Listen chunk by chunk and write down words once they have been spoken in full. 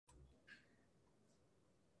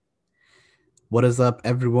What is up,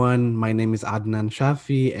 everyone? My name is Adnan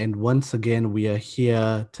Shafi, and once again, we are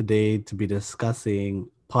here today to be discussing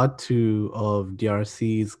part two of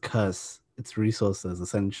DRC's curse, its resources,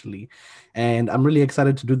 essentially. And I'm really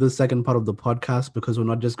excited to do the second part of the podcast because we're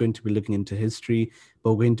not just going to be looking into history,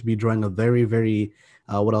 but we're going to be drawing a very,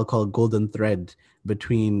 what I'll call golden thread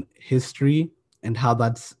between history and how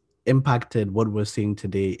that's impacted what we're seeing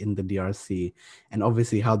today in the DRC, and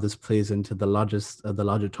obviously how this plays into the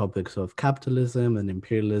larger topics of capitalism and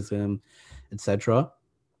imperialism, etc.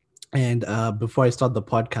 And before I start the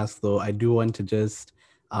podcast, though, I do want to just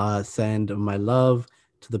send my love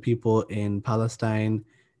to the people in Palestine.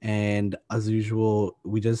 And as usual,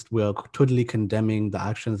 we are totally condemning the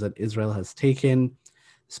actions that Israel has taken,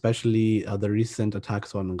 especially the recent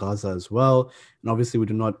attacks on Gaza as well. And obviously, we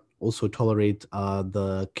do not also tolerate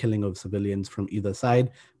the killing of civilians from either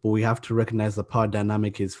side, but we have to recognize the power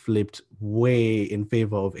dynamic is flipped way in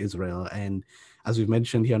favor of Israel. And as we've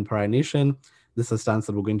mentioned here on Pariah Nation, this is a stance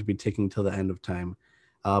that we're going to be taking till the end of time.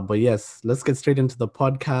 But yes, let's get straight into the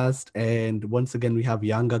podcast. And once again, we have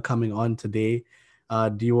Yanga coming on today.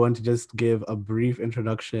 Do you want to just give a brief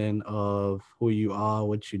introduction of who you are,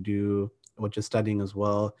 what you do, what you're studying as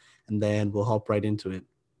well, and then we'll hop right into it.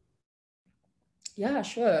 Yeah,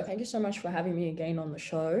 sure. Thank you so much for having me again on the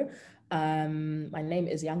show. My name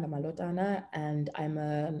is Yanga Malotana, and I'm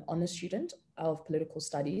an honors student of political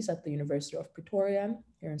studies at the University of Pretoria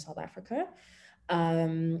here in South Africa.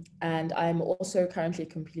 And I'm also currently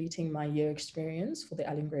completing my year experience for the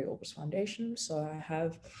Allen Gray August Foundation. So I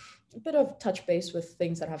have a bit of touch base with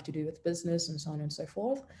things that have to do with business and so on and so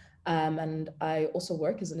forth. And I also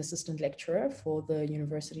work as an assistant lecturer for the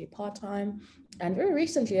university part time. And very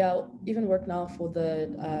recently, I even work now for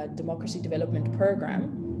the Democracy Development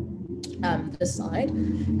Program, this side.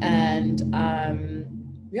 And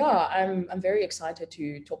yeah, I'm very excited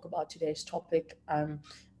to talk about today's topic. The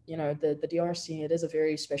DRC, it is a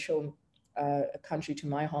very special country to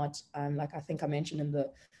my heart. Like I think I mentioned in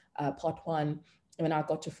the part one, when I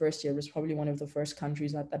got to first year, it was probably one of the first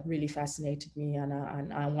countries that really fascinated me. And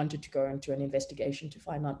I wanted to go into an investigation to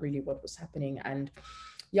find out really what was happening. And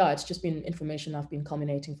yeah, it's just been information I've been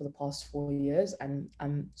culminating for the past 4 years. And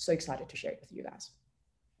I'm so excited to share it with you guys.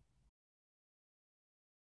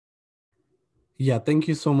 Yeah, thank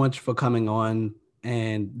you so much for coming on.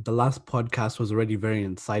 And the last podcast was already very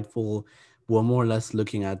insightful. We're more or less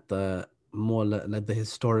looking at like the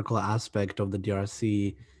historical aspect of the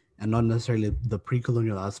DRC and not necessarily the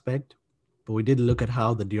pre-colonial aspect. But we did look at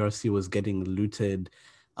how the DRC was getting looted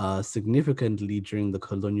significantly during the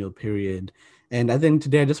colonial period. And I think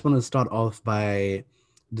today I just want to start off by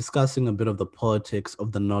discussing a bit of the politics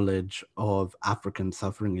of the knowledge of African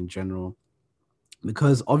suffering in general,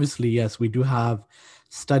 because obviously, yes, we do have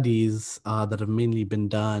studies that have mainly been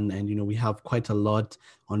done, and we have quite a lot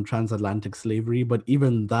on transatlantic slavery. But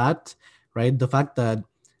even that, right, the fact that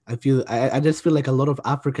I just feel like a lot of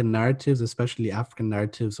African narratives, especially African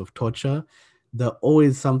narratives of torture, they're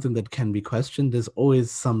always something that can be questioned. There's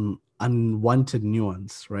always some unwanted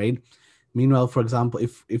nuance, right? Meanwhile, for example,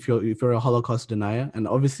 if you're a Holocaust denier, and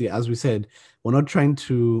obviously, as we said, we're not trying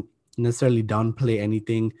to necessarily downplay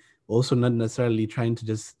anything, also not necessarily trying to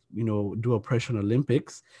just do oppression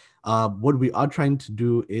Olympics. What we are trying to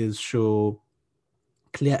do is show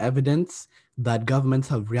clear evidence that governments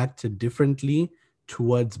have reacted differently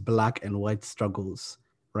towards black and white struggles,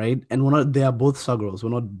 right? And we're not, they are both struggles,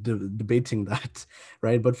 we're not debating that,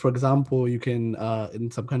 right? But for example, you can in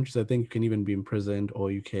some countries, I think you can even be imprisoned, or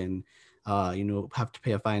you can have to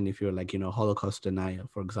pay a fine if you're like Holocaust denier,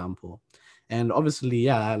 for example. And obviously,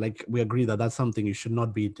 yeah, like we agree that that's something you should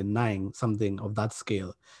not be denying, something of that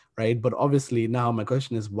scale, right? But obviously now my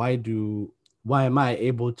question is, why am I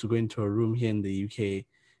able to go into a room here in the UK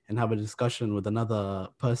and have a discussion with another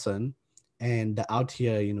person, and they're out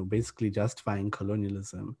here, basically justifying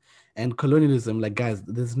colonialism? And colonialism, like, guys,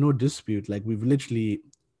 there's no dispute. Like, we've literally,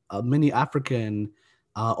 many African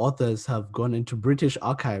authors have gone into British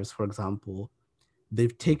archives, for example.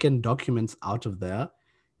 They've taken documents out of there,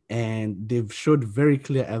 and they've showed very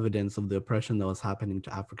clear evidence of the oppression that was happening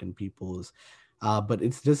to African peoples. But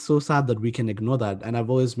it's just so sad that we can ignore that. And I've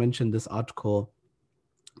always mentioned this article,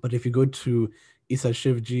 but if you go to Isa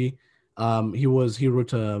Shivji, he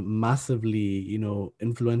wrote a massively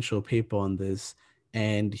influential paper on this,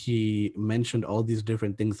 and he mentioned all these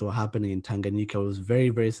different things that were happening in Tanganyika. It was very,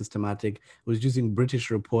 very systematic. It was using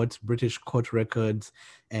British reports, British court records,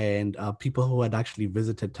 and people who had actually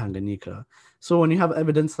visited Tanganyika. So when you have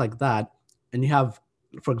evidence like that, and you have,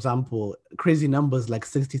 for example, crazy numbers like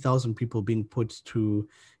 60,000 people being put to,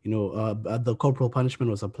 the corporal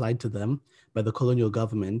punishment was applied to them by the colonial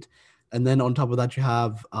government, And then on top of that, you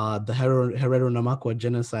have the Herero Namakwa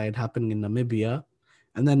genocide happening in Namibia.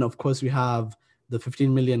 And then, of course, we have the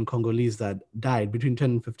 15 million Congolese that died, between 10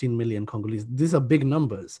 and 15 million Congolese. These are big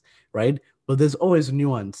numbers, right? But there's always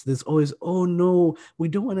nuance. There's always, oh no, we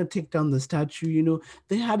don't want to take down the statue. You know,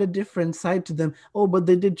 they had a different side to them. Oh, but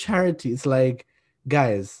they did charity. It's like,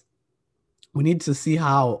 guys, we need to see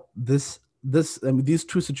how these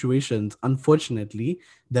two situations, unfortunately,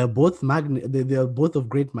 they're both of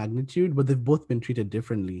great magnitude, but they've both been treated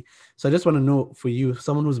differently. So I just want to know, for you,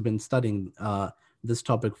 someone who's been studying this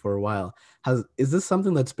topic for a while, is this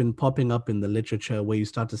something that's been popping up in the literature where you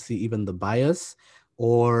start to see even the bias,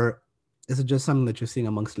 or is it just something that you're seeing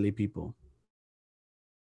amongst lay people?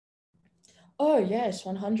 Oh, yes,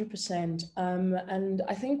 100%. And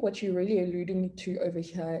I think what you're really alluding to over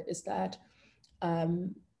here is that,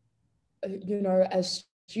 um, as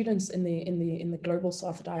students in the global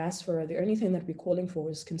South diaspora, the only thing that we're calling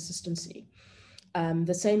for is consistency.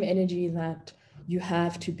 The same energy that you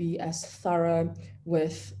have to be as thorough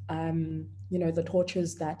with the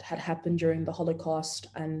tortures that had happened during the Holocaust,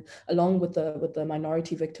 and along with the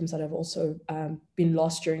minority victims that have also been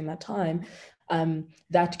lost during that time.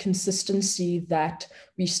 That consistency that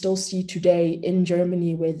we still see today in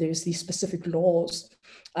Germany, where there's these specific laws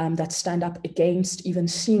that stand up against even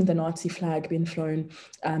seeing the Nazi flag being flown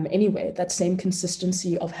anywhere. That same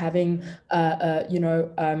consistency of having,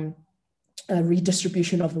 a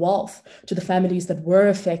redistribution of wealth to the families that were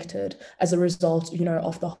affected as a result,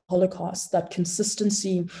 of the Holocaust. That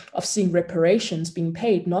consistency of seeing reparations being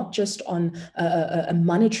paid, not just on a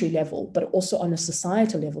monetary level, but also on a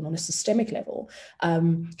societal level, on a systemic level,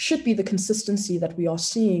 should be the consistency that we are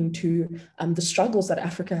seeing to the struggles that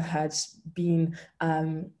Africa has been,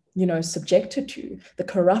 subjected to, the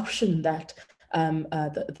corruption that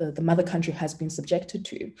the mother country has been subjected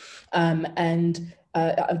to, and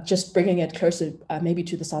just bringing it closer, maybe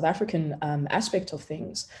to the South African aspect of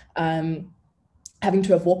things. Having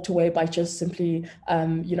to have walked away by just simply,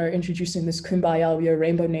 introducing this kumbaya, we're a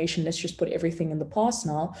rainbow nation, let's just put everything in the past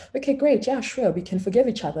now. Okay, great, yeah, sure, we can forgive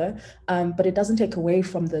each other, but it doesn't take away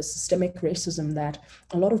from the systemic racism that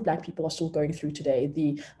a lot of Black people are still going through today.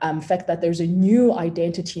 The fact that there's a new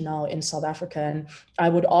identity now in South Africa, and I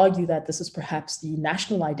would argue that this is perhaps the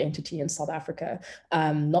national identity in South Africa,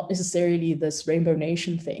 not necessarily this rainbow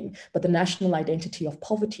nation thing, but the national identity of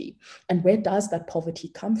poverty. And where does that poverty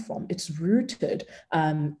come from? It's rooted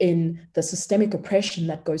in the systemic oppression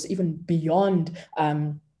that goes even beyond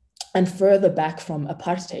and further back from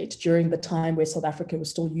apartheid, during the time where South Africa was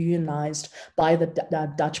still unionized by the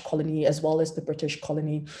Dutch colony as well as the British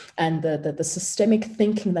colony, and the systemic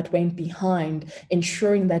thinking that went behind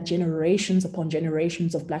ensuring that generations upon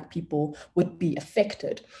generations of Black people would be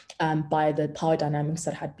affected by the power dynamics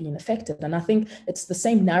that had been affected. And I think it's the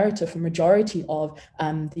same narrative for majority of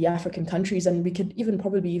the African countries, and we could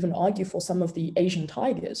probably even argue for some of the Asian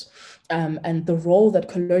tigers, and the role that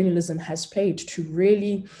colonialism has played to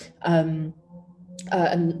really and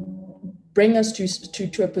bring us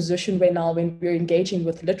to a position where now, when we're engaging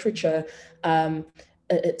with literature,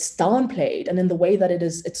 it's downplayed, and in the way that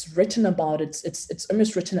it's written about, it's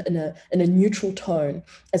almost written in a neutral tone,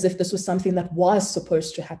 as if this was something that was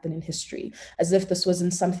supposed to happen in history, as if this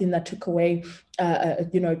wasn't something that took away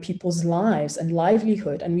people's lives and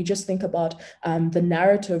livelihood. And we just think about the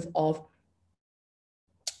narrative of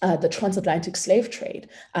the transatlantic slave trade,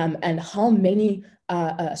 and how many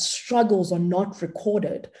struggles are not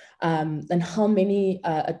recorded, and how many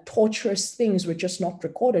torturous things were just not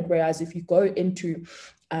recorded. Whereas if you go into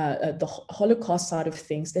the Holocaust side of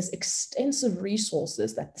things, there's extensive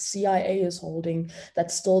resources that the CIA is holding, that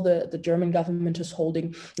still the German government is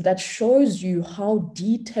holding, that shows you how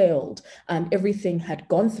detailed everything had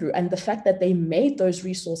gone through, and the fact that they made those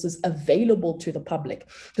resources available to the public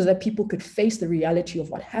so that people could face the reality of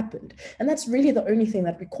what happened. And that's really the only thing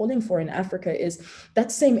that we're calling for in Africa, is that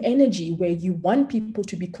same energy where you want people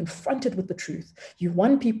to be confronted with the truth. You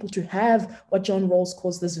want people to have what John Rawls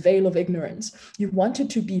calls this veil of ignorance. You want it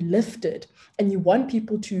to be lifted, and you want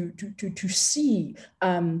people to see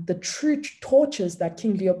the true tortures that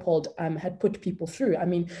King Leopold had put people through. I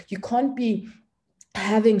mean, you can't be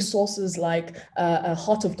having sources like A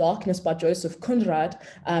Heart of Darkness by Joseph Conrad,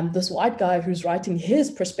 this white guy who's writing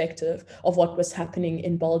his perspective of what was happening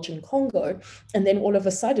in Belgian Congo. And then all of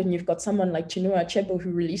a sudden, you've got someone like Chinua Achebe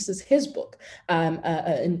who releases his book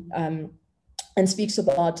and speaks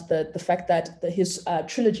about the fact that his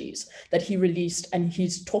trilogies that he released, and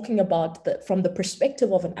he's talking about from the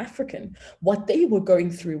perspective of an African, what they were going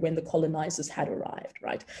through when the colonizers had arrived,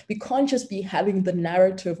 right? We can't just be having the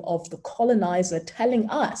narrative of the colonizer telling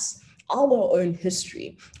us our own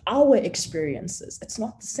history, our experiences. It's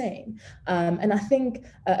not the same. And I think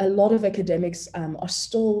a lot of academics are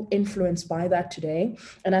still influenced by that today.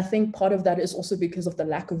 And I think part of that is also because of the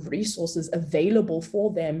lack of resources available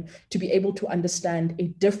for them to be able to understand a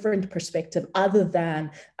different perspective other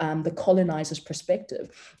than the colonizer's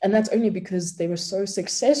perspective. And that's only because they were so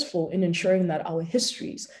successful in ensuring that our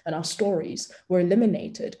histories and our stories were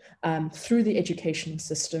eliminated through the education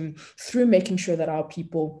system, through making sure that our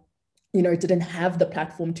people didn't have the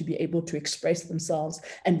platform to be able to express themselves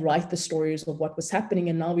and write the stories of what was happening.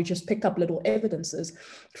 And now we just pick up little evidences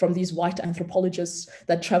from these white anthropologists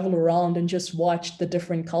that travel around and just watch the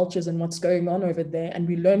different cultures and what's going on over there. And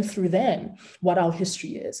we learn through them what our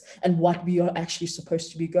history is and what we are actually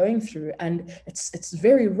supposed to be going through. And it's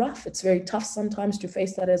very rough. It's very tough sometimes to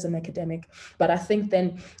face that as an academic. But I think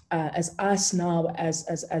then as us now,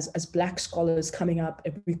 as Black scholars coming up,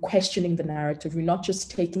 we're questioning the narrative. We're not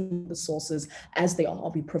just taking the sources as they are.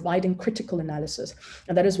 We're providing critical analysis.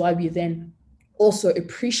 And that is why we then also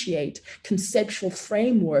appreciate conceptual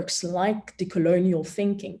frameworks like decolonial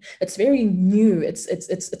thinking. It's very new. It's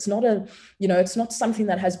not it's not something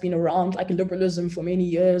that has been around like liberalism for many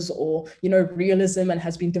years, or realism, and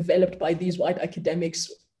has been developed by these white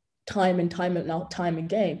academics time and time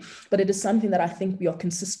again. But it is something that I think we are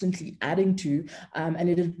consistently adding to, and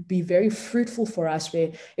it'll be very fruitful for us,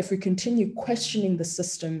 where if we continue questioning the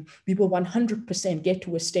system, we will 100% get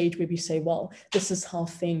to a stage where we say, well, this is how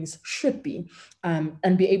things should be,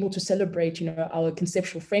 and be able to celebrate our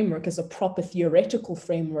conceptual framework as a proper theoretical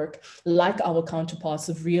framework, like our counterparts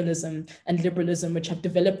of realism and liberalism, which have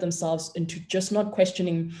developed themselves into just not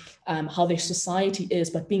questioning how their society is,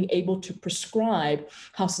 but being able to prescribe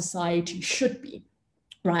how society should be.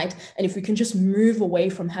 Right. And if we can just move away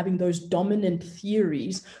from having those dominant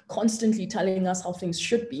theories constantly telling us how things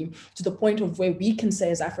should be, to the point of where we can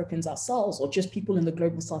say as Africans ourselves, or just people in the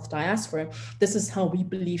global South diaspora, this is how we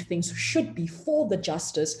believe things should be for the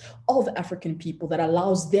justice of African people, that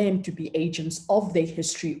allows them to be agents of their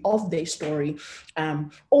history, of their story.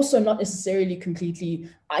 Also not necessarily completely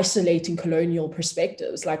isolating colonial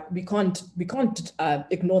perspectives. Like we can't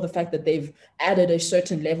ignore the fact that they've added a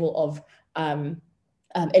certain level of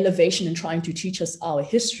elevation in trying to teach us our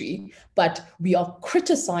history, but we are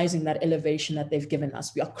criticizing that elevation that they've given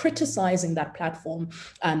us. We are criticizing that platform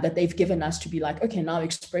that they've given us to be like, okay, now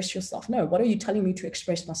express yourself. No, what are you telling me to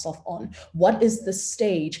express myself on? What is the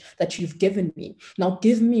stage that you've given me? Now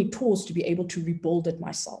give me tools to be able to rebuild it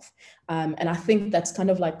myself. And I think that's kind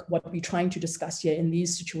of like what we're trying to discuss here in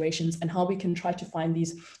these situations, and how we can try to find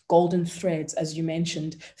these golden threads, as you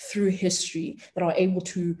mentioned, through history, that are able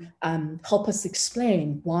to help us explain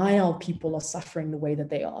why our people are suffering the way that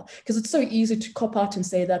they are. Because it's so easy to cop out and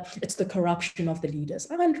say that it's the corruption of the leaders.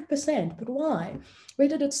 100%, but why? Where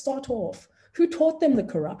did it start off? Who taught them the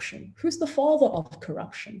corruption? Who's the father of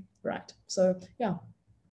corruption, right? So, yeah.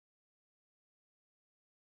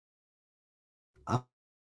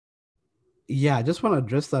 Yeah, I just want to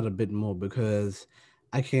address that a bit more, because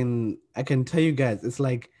I can tell you guys, it's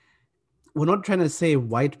like, we're not trying to say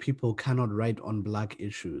white people cannot write on Black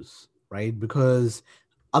issues, right? Because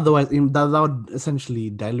otherwise that would essentially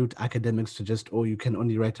dilute academics to just, oh, you can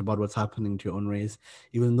only write about what's happening to your own race,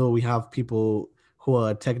 even though we have people who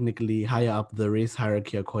are technically higher up the race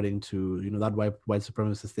hierarchy, according to that white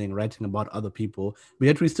supremacist thing, writing about other people, but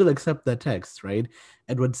yet we still accept their texts, right?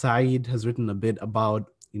 Edward Said has written a bit about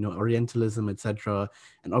Orientalism, etc.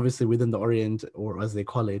 And obviously within the Orient, or as they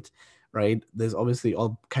call it, right, there's obviously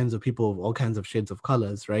all kinds of people of all kinds of shades of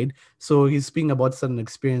colors, right? So he's speaking about certain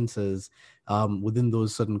experiences within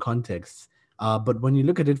those certain contexts. But when you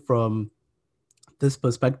look at it from this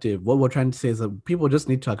perspective, what we're trying to say is that people just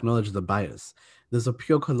need to acknowledge the bias. There's a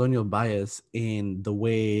pure colonial bias in the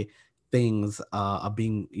way things are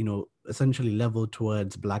being, essentially leveled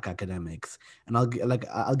towards Black academics. And I'll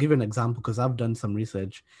give you an example, because I've done some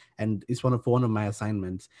research, and it's for one of my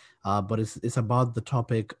assignments. But it's about the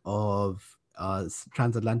topic of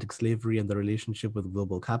transatlantic slavery and the relationship with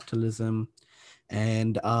global capitalism.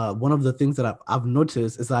 And one of the things that I've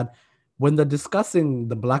noticed is that when they're discussing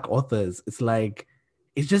the Black authors, it's like,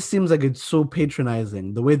 it just seems like it's so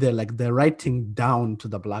patronizing, the way they're writing down to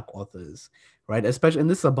the Black authors, right? Especially, and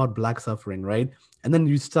this is about Black suffering, right? And then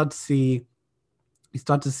you start to see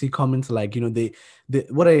comments like, they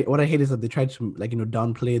what I hate is that they try to, like,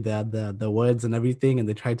 downplay the words and everything, and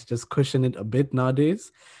they try to just cushion it a bit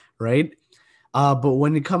nowadays, right? But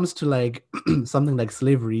when it comes to like something like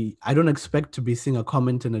slavery, I don't expect to be seeing a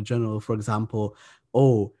comment in a journal, for example,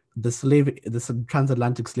 oh, the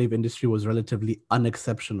transatlantic slave industry was relatively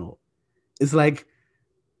unexceptional. It's like,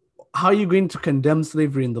 how are you going to condemn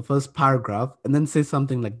slavery in the first paragraph and then say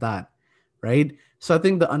something like that, right? So I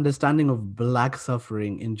think the understanding of Black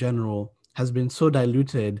suffering in general has been so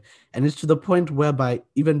diluted, and it's to the point whereby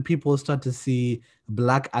even people start to see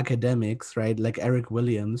Black academics, right, like Eric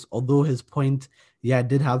Williams, although his point, yeah,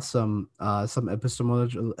 did have some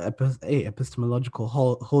epistemological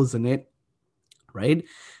holes in it, right?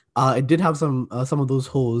 It did have some of those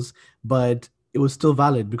holes, but it was still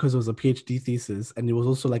valid because it was a PhD thesis, and it was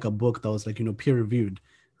also like a book that was like peer reviewed,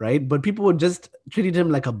 right? But people would just treat him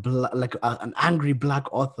like an angry Black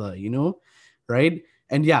author, right?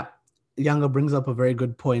 And yeah, Younger brings up a very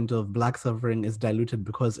good point of Black suffering is diluted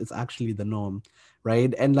because it's actually the norm,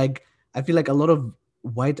 right? And like I feel like a lot of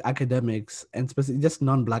white academics and specifically just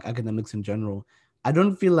non-Black academics in general, I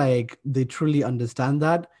don't feel like they truly understand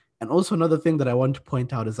that. And also another thing that I want to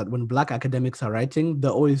point out is that when Black academics are writing,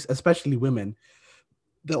 they're always, especially women,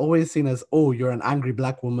 they're always seen as, oh, you're an angry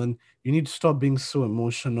Black woman. You need to stop being so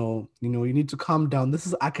emotional. You need to calm down. This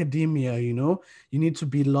is academia, you need to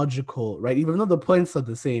be logical, right? Even though the points are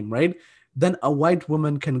the same, right? Then a white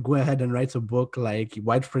woman can go ahead and write a book like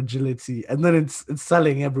White Fragility, and then it's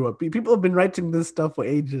selling everywhere. People have been writing this stuff for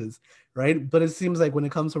ages, right? But it seems like when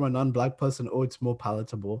it comes from a non-Black person, oh, it's more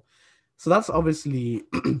palatable. So that's obviously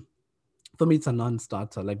for me, it's a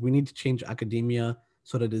non-starter. Like we need to change academia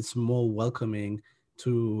so that it's more welcoming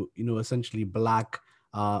to essentially black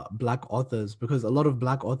authors, because a lot of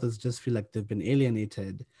Black authors just feel like they've been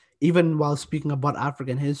alienated. Even while speaking about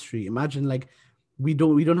African history, imagine like we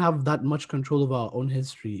don't have that much control of our own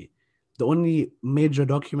history. The only major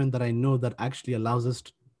document that I know that actually allows us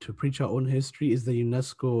to preach our own history is the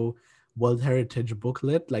UNESCO World Heritage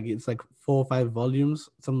booklet. Like it's like 4 or 5 volumes,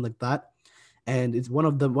 something like that, and it's one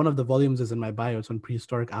of the volumes is in my bio. It's on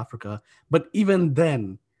prehistoric Africa. But even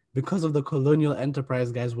then, because of the colonial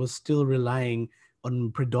enterprise, guys, was still relying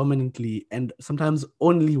on predominantly and sometimes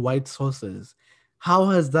only white sources. How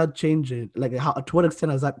has that changed it? Like, how, to what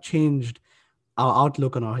extent has that changed our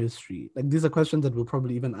outlook on our history? Like, these are questions that we'll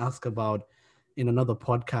probably even ask about in another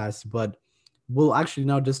podcast, but we'll actually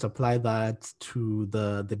now just apply that to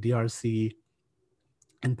the DRC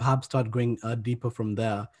and perhaps start going deeper from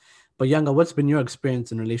there. But Younger, what's been your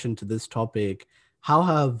experience in relation to this topic? How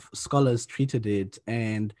have scholars treated it,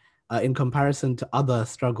 and in comparison to other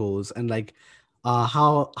struggles? And like,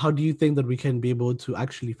 how do you think that we can be able to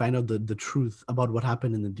actually find out the truth about what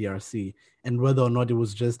happened in the DRC, and whether or not it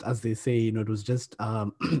was just, as they say, it was just,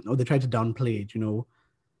 or they tried to downplay it.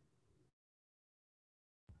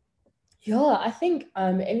 Yeah, I think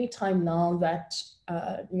anytime now that,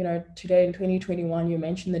 today in 2021, you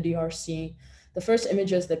mentioned the DRC, the first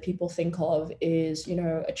images that people think of is,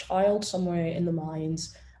 a child somewhere in the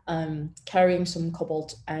mines carrying some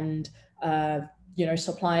cobalt and,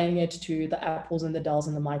 supplying it to the Apples and the Dells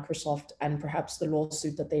and the Microsoft, and perhaps the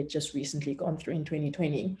lawsuit that they'd just recently gone through in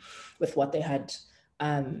 2020 with what they had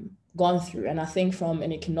gone through. And I think from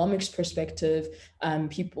an economics perspective,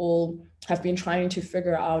 people have been trying to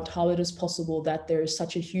figure out how it is possible that there is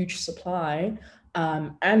such a huge supply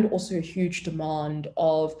and also a huge demand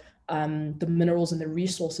of the minerals and the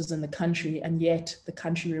resources in the country, and yet the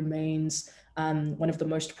country remains one of the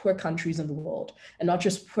most poor countries in the world. And not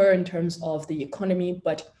just poor in terms of the economy,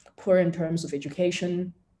 but poor in terms of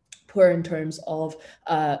education, poor in terms of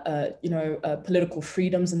political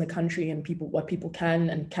freedoms in the country and what people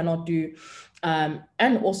can and cannot do,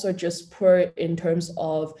 and also just poor in terms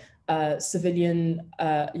of civilian,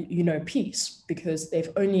 peace, because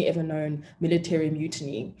they've only ever known military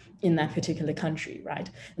mutiny in that particular country, right?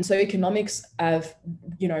 And so economics have,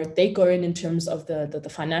 they go in terms of the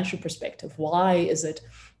financial perspective. Why is it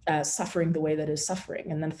suffering the way that is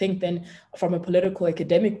suffering? And I think then from a political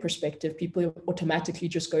academic perspective, people automatically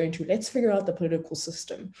just go into, let's figure out the political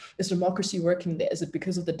system. Is democracy working there? Is it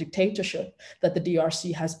because of the dictatorship that the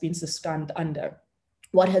DRC has been succumbed under?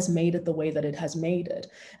 What has made it the way that it has made it?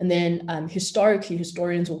 And then historically,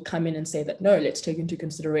 historians will come in and say that, no, let's take into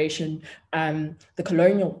consideration the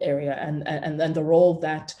colonial area and the role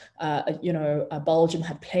that, Belgium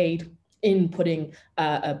had played in putting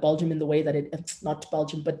Belgium in the way that it's not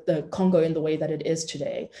Belgium, but the Congo in the way that it is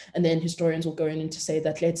today. And then historians will go in to say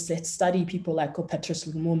that let's study people like Patrice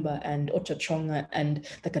Lumumba and Ochachonga and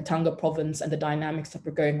the Katanga province and the dynamics that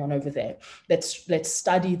were going on over there. Let's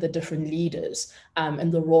study the different leaders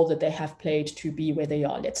and the role that they have played to be where they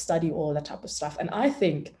are. Let's study all that type of stuff. And I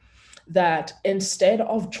think that instead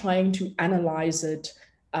of trying to analyze it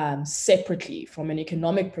separately from an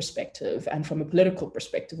economic perspective and from a political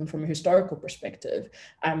perspective and from a historical perspective,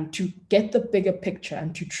 to get the bigger picture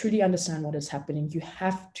and to truly understand what is happening, you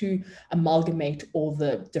have to amalgamate all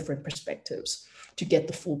the different perspectives. to get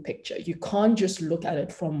the full picture. You can't just look at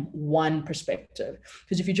it from one perspective,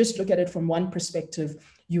 because if you just look at it from one perspective,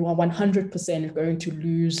 you are 100% going to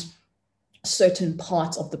lose certain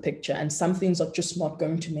parts of the picture, and some things are just not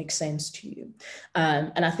going to make sense to you.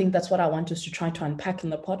 And I think that's what I want us to try to unpack in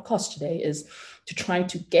the podcast today, is to try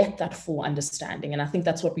to get that full understanding. And I think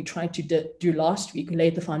that's what we tried to do last week. We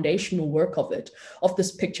laid the foundational work of it, of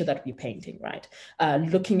this picture that we're painting, right?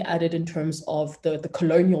 Looking at it in terms of the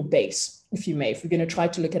colonial base, if you may. If we're going to try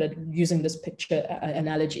to look at it using this picture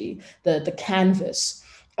analogy, the canvas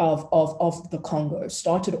of the Congo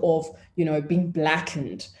started off, being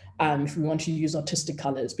blackened, if we want to use artistic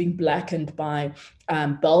colors, being blackened by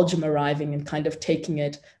Belgium arriving and kind of taking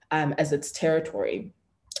it as its territory.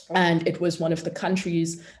 And it was one of the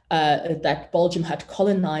countries that Belgium had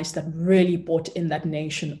colonized that really brought in that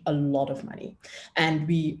nation a lot of money. And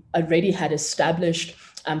we already had established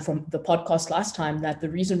from the podcast last time that the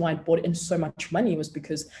reason why it brought in so much money was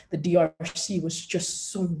because the DRC was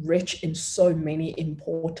just so rich in so many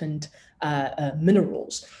important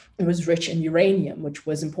minerals. It was rich in uranium, which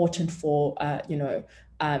was important for,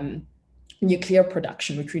 nuclear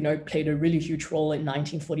production, which we know played a really huge role in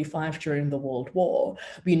 1945 during the World War.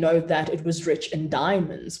 We know that it was rich in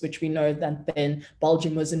diamonds, which we know that then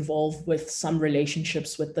Belgium was involved with some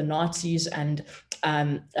relationships with the Nazis, and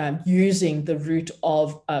using the route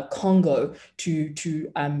of Congo to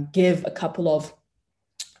give a couple of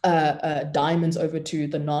diamonds over to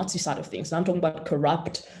the Nazi side of things. And I'm talking about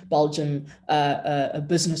corrupt Belgian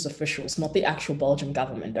business officials, not the actual Belgian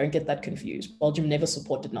government. Don't get that confused. Belgium never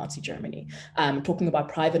supported Nazi Germany. Talking about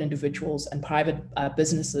private individuals and private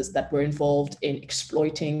businesses that were involved in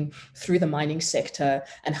exploiting through the mining sector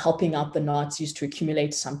and helping out the Nazis to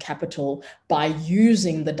accumulate some capital by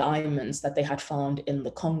using the diamonds that they had found in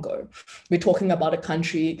the Congo. We're talking about a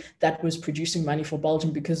country that was producing money for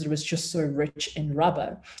Belgium because it was just so rich in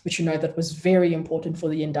rubber, which that was very important for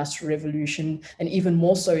the Industrial Revolution, and even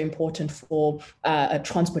more so important for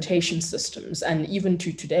transportation systems. And even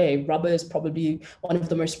to today, rubber is probably one of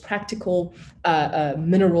the most practical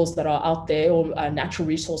minerals that are out there, or natural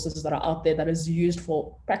resources that are out there, that is used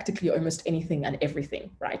for practically almost anything and everything,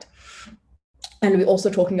 right? And we're also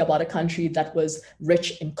talking about a country that was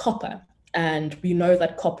rich in copper. And we know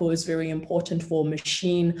that copper is very important for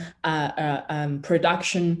machine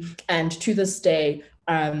production. And to this day,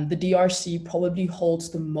 the DRC probably holds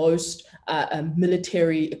the most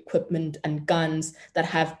military equipment and guns that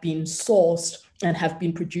have been sourced and have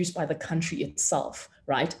been produced by the country itself,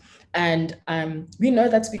 right? And we know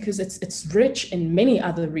that's because it's rich in many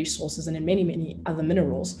other resources and in many, many other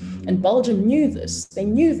minerals. And Belgium knew this. They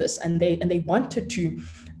knew this, and they wanted to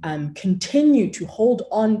continue to hold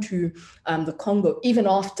on to the Congo even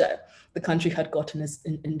after the country had gotten its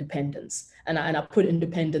independence. And I put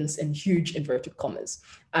independence in huge inverted commas.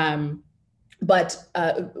 But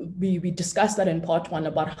we discussed that in part one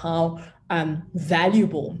about how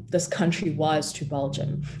valuable this country was to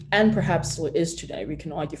Belgium, and perhaps still is today. We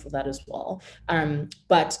can argue for that as well.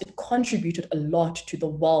 But it contributed a lot to the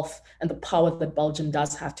wealth and the power that Belgium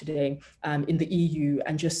does have today in the EU,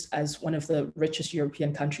 and just as one of the richest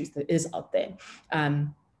European countries that is out there.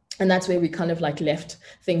 And that's where we kind of left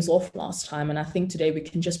things off last time. And I think today we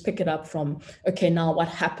can just pick it up from, okay, now what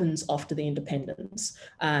happens after the independence?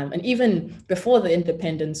 And even before the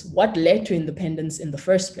independence, what led to independence in the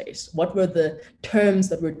first place? What were the terms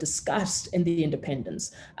that were discussed in the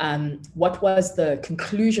independence? What was the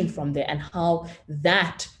conclusion from there, and how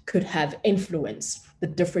that could have influenced the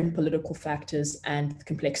different political factors and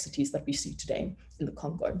complexities that we see today in the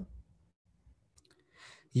Congo?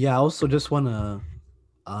 Yeah, I also just want to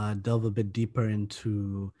delve a bit deeper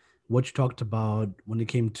into what you talked about when it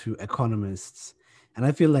came to economists. And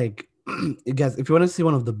I feel like, guys, if you want to see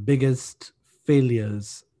one of the biggest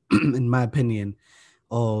failures, in my opinion,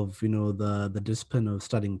 of the discipline of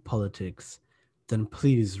studying politics, then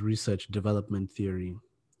please research development theory.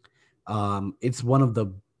 It's one of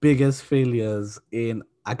the biggest failures in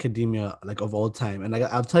academia, of all time. And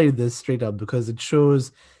I'll tell you this straight up, because it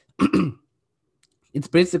shows it's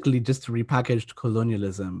basically just repackaged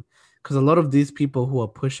colonialism, because a lot of these people who are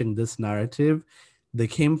pushing this narrative, they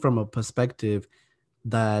came from a perspective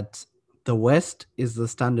that the West is the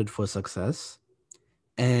standard for success,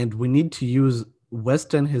 and we need to use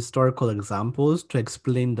Western historical examples to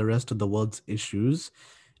explain the rest of the world's issues.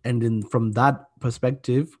 And from that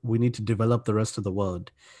perspective, we need to develop the rest of the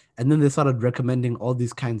world. And then they started recommending all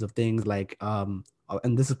these kinds of things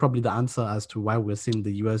and this is probably the answer as to why we're seeing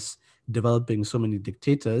the US developing so many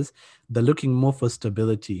dictators. They're looking more for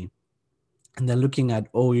stability. and they're looking at,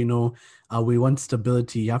 we want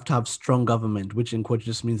stability. You have to have strong government, which in quote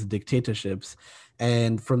just means dictatorships.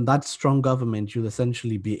 And from that strong government, you'll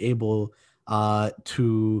essentially be able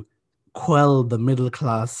to quell the middle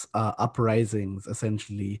class uprisings,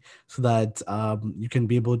 essentially, so that you can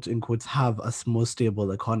be able to, in quotes, have a more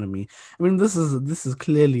stable economy. I mean, this is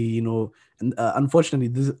clearly, and unfortunately,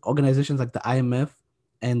 these organizations like the IMF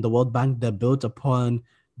and the World Bank, they're built upon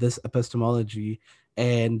this epistemology,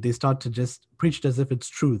 and they start to just preach it as if it's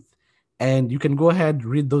truth. And you can go ahead,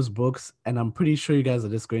 read those books, and I'm pretty sure you guys are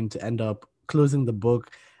just going to end up closing the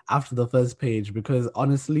book after the first page, because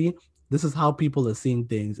honestly, this is how people are seeing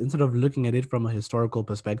things instead of looking at it from a historical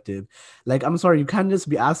perspective. Like, I'm sorry, you can't just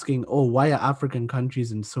be asking, oh, why are African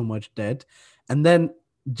countries in so much debt? And then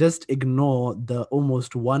just ignore the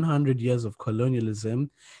almost 100 years of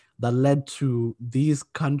colonialism that led to these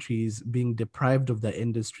countries being deprived of their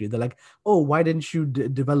industry. They're like, oh, why didn't you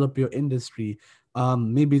develop your industry?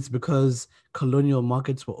 Maybe it's because colonial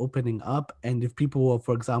markets were opening up. And if people were,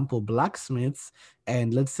 for example, blacksmiths,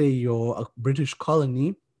 and let's say you're a British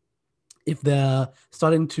colony, if they're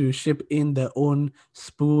starting to ship in their own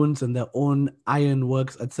spoons and their own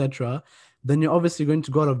ironworks, etc., then you're obviously going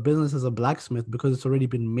to go out of business as a blacksmith because it's already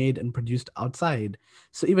been made and produced outside.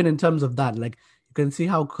 So even in terms of that, like, you can see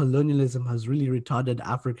how colonialism has really retarded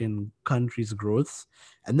African countries' growths.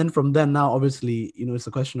 And then from there now, obviously, it's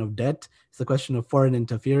a question of debt, it's a question of foreign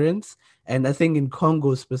interference. And I think in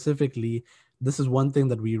Congo specifically, this is one thing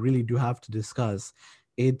that we really do have to discuss.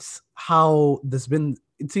 It's how there's been,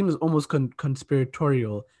 it seems almost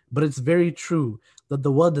conspiratorial, but it's very true that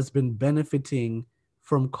the world has been benefiting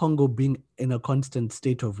from Congo being in a constant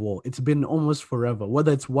state of war. It's been almost forever.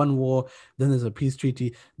 Whether it's one war, then there's a peace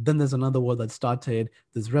treaty, then there's another war that started,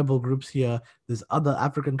 there's rebel groups here, there's other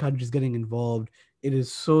African countries getting involved. It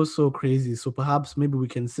is so, so crazy. So perhaps maybe we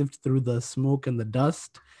can sift through the smoke and the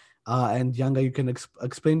dust. And Yanga, you can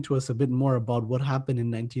explain to us a bit more about what happened in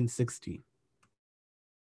 1960.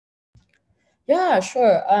 Yeah,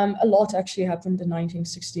 sure. A lot actually happened in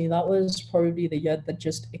 1960. That was probably the year that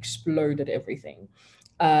just exploded everything.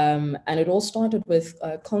 And it all started with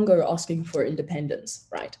Congo asking for independence,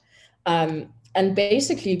 right? And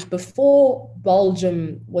basically, before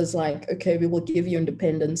Belgium was like, okay, we will give you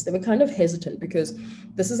independence, they were kind of hesitant because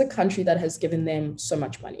this is a country that has given them so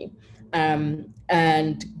much money.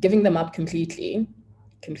 And giving them up completely,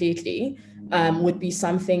 would be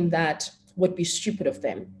something that would be stupid of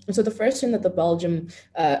them. And so the first thing that the Belgian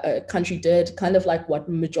country did, kind of like what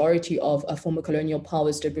majority of former colonial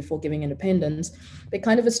powers did before giving independence, they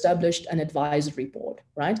kind of established an advisory board,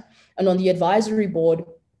 right? And on the advisory board,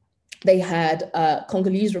 they had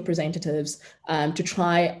Congolese representatives to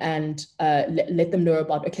try and let them know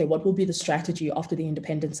about, okay, what will be the strategy after the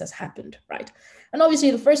independence has happened, right? And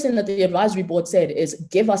obviously, the first thing that the advisory board said is,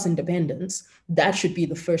 give us independence. That should be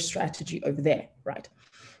the first strategy over there, right?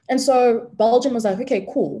 And so Belgium was like, okay,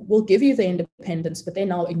 cool, we'll give you the independence, but then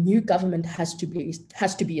now a new government has to be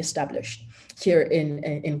established here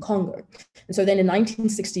in Congo. And so then in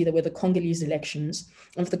 1960, there were the Congolese elections.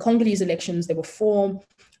 And for the Congolese elections, there were four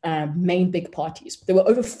main big parties. There were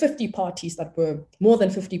over 50 parties that were, more than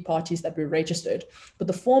 50 parties that were registered, but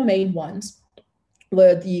the four main ones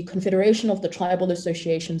were the Confederation of the Tribal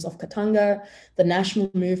Associations of Katanga, the National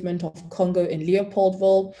Movement of Congo in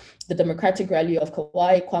Leopoldville, the Democratic Rally of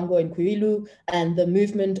Kauai, Kwango, and Kwilu, and the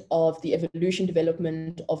Movement of the Evolution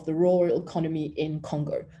Development of the Rural Economy in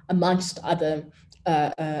Congo, amongst other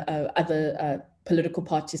political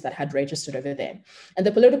parties that had registered over there. And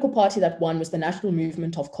the political party that won was the National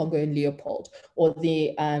Movement of Congo in Leopold, or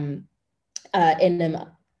the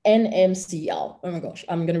NMCL. Oh my gosh,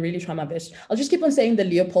 I'm going to really try my best. I'll just keep on saying the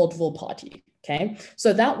Leopoldville Party. Okay.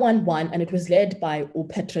 So that one won, and it was led by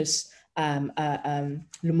Patrice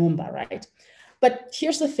Lumumba, right? But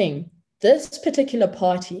here's the thing. This particular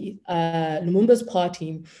party, Lumumba's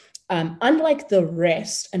party, unlike the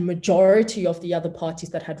rest and majority of the other parties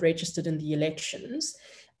that had registered in the elections,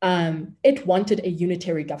 it wanted a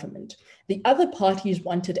unitary government. The other parties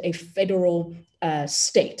wanted a federal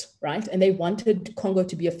state, right? And they wanted Congo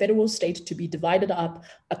to be a federal state, to be divided up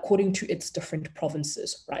according to its different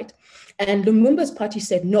provinces, right? And Lumumba's party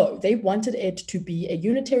said no, they wanted it to be a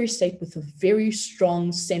unitary state with a very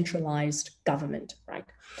strong centralized government, right?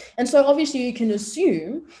 And so obviously you can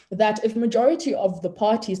assume that if majority of the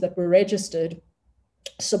parties that were registered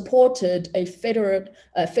supported a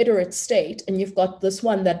federate state, and you've got this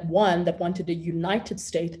one that wanted a united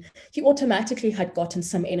state, he automatically had gotten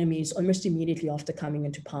some enemies almost immediately after coming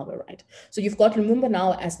into power, right? So you've got Lumumba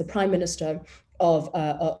now as the prime minister of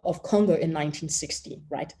Congo in 1960,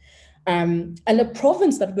 right? and a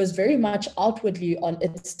province that was very much outwardly on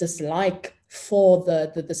its dislike for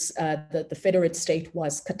the federate state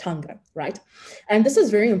was Katanga, right? And this is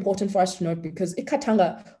very important for us to note because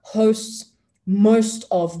Katanga hosts most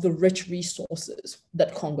of the rich resources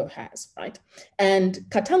that Congo has, right? And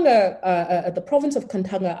Katanga, the province of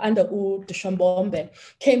Katanga under U Dushanbombe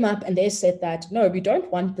came up and they said that, no, we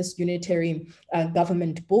don't want this unitary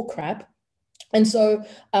government bullcrap. And so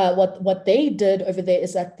what they did over there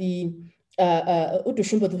is that the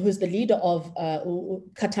Udushumba, who's the leader of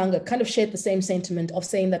Katanga, kind of shared the same sentiment of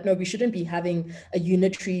saying that, no, we shouldn't be having a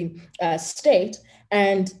unitary state.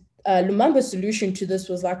 And Lumumba's solution to this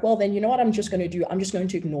was like, well, then, you know what I'm just going to do? I'm just going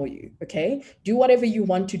to ignore you, okay? Do whatever you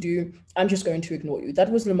want to do. I'm just going to ignore you.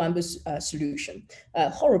 That was Lumumba's solution.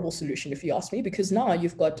 Horrible solution, if you ask me, because now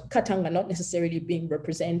you've got Katanga not necessarily being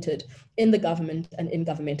represented in the government and in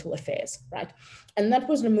governmental affairs, right? And that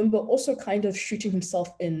was Lumumba also kind of shooting himself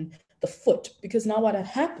in the foot, because now what had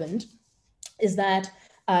happened is that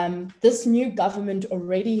this new government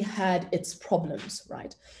already had its problems,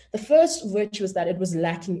 right? The first of which was that it was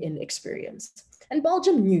lacking in experience. And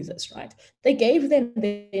Belgium knew this, right? They gave them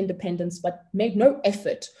their independence, but made no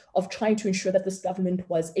effort of trying to ensure that this government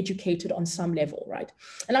was educated on some level, right?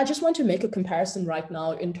 And I just want to make a comparison right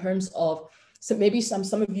now in terms of, so maybe some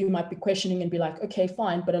of you might be questioning and be like, okay,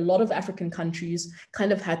 fine, but a lot of African countries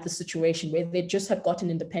kind of had the situation where they just had gotten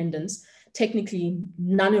independence. Technically,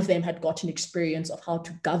 none of them had gotten experience of how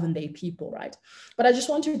to govern their people, right? But I just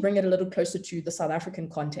want to bring it a little closer to the South African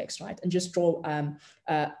context, right? And just draw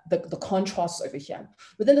the contrasts over here.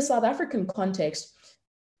 Within the South African context,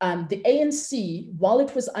 the ANC, while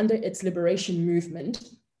it was under its liberation movement,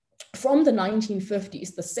 from the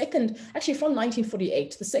 1950s, from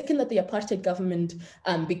 1948, the second that the apartheid government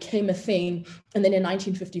became a thing, and then in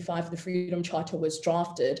 1955, the Freedom Charter was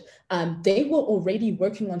drafted, they were already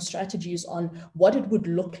working on strategies on what it would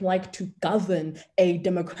look like to govern a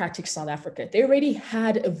democratic South Africa. They already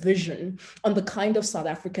had a vision on the kind of South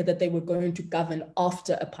Africa that they were going to govern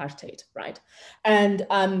after apartheid, right? And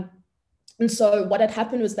so what had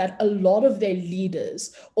happened was that a lot of their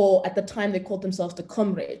leaders, or at the time they called themselves the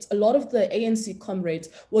comrades, a lot of the ANC comrades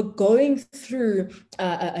were going through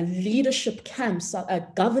leadership camps,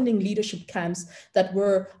 governing leadership camps that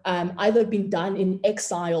were either being done in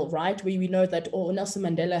exile, right? Where we know that Nelson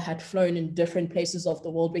Mandela had flown in different places of the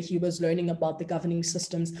world where he was learning about the governing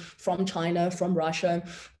systems from China, from Russia.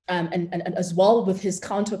 And as well with his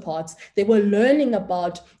counterparts, they were learning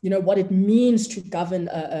about, what it means to govern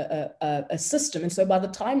a system. And so by the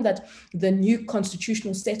time that the new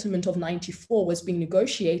constitutional settlement of 94 was being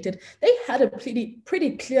negotiated, they had a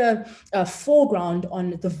pretty clear foreground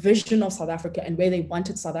on the vision of South Africa and where they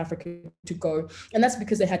wanted South Africa to go. And that's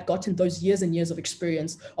because they had gotten those years and years of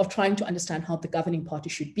experience of trying to understand how the governing party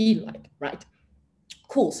should be like, right?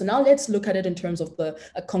 Cool. So now let's look at it in terms of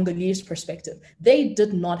a Congolese perspective. They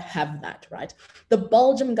did not have that, right? The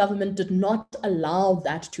Belgian government did not allow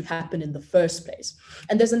that to happen in the first place.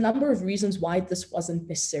 And there's a number of reasons why this wasn't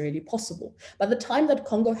necessarily possible. By the time that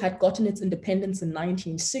Congo had gotten its independence in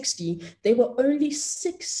 1960, there were only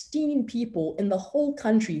 16 people in the whole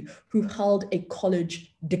country who held a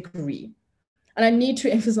college degree. And I need to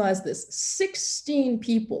emphasize this, 16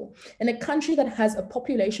 people in a country that has a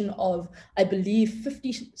population of, I believe,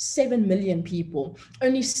 57 million people,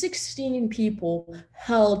 only 16 people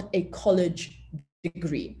held a college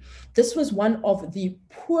degree. This was one of the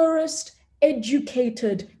poorest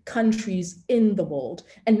educated countries in the world.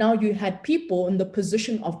 And now you had people in the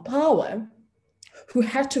position of power who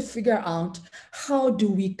had to figure out, how do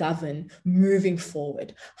we govern moving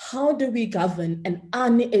forward? How do we govern an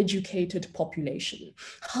uneducated population?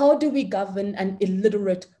 How do we govern an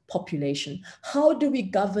illiterate population? How do we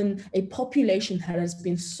govern a population that has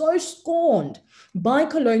been so scorned by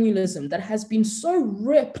colonialism, that has been so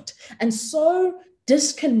ripped and so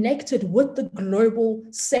disconnected with the global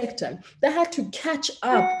sector, that had to catch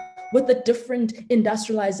up with the different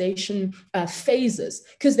industrialization phases,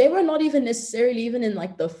 because they were not even necessarily even in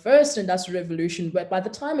like the first industrial revolution, but by the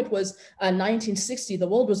time it was 1960, the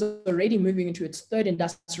world was already moving into its third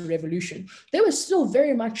industrial revolution. They were still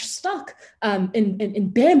very much stuck in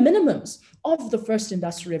bare minimums of the first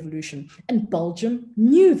industrial revolution. And Belgium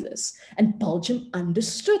knew this, and Belgium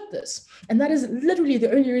understood this. And that is literally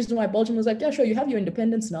the only reason why Belgium was like, yeah, sure, you have your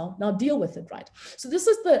independence now deal with it, right? So this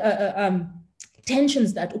is the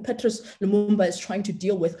tensions that Patrice Lumumba is trying to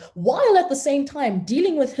deal with, while at the same time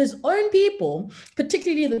dealing with his own people,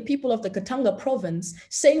 particularly the people of the Katanga province,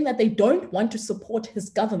 saying that they don't want to support his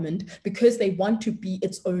government because they want to be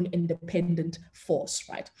its own independent force,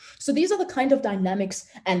 right? So these are the kind of dynamics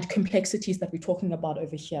and complexities that we're talking about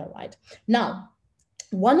over here, right? Now,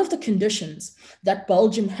 one of the conditions that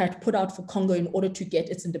Belgium had put out for Congo in order to get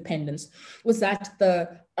its independence was that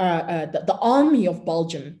the army of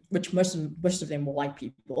Belgium, which most of them were white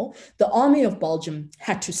people, the army of Belgium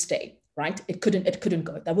had to stay, right? It couldn't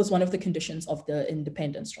go. That was one of the conditions of the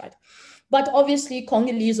independence, right? But obviously,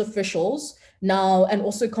 Congolese officials now, and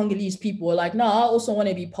also Congolese people were like, no, I also want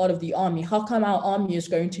to be part of the army. How come our army is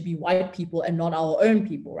going to be white people and not our own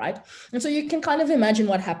people, right? And so you can kind of imagine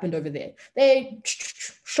what happened over there. They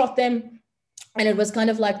shot them. And it was kind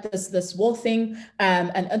of like this war thing.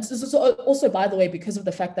 And this is also, by the way, because of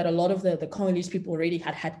the fact that a lot of the Congolese people already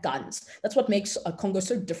had guns. That's what makes Congo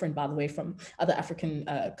so different, by the way, from other African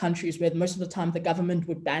countries, where most of the time the government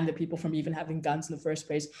would ban the people from even having guns in the first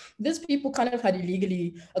place. These people kind of had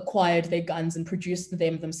illegally acquired their guns and produced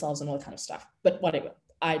them themselves and all that kind of stuff. But whatever,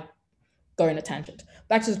 I go in a tangent.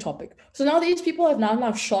 Back to the topic. So now these people have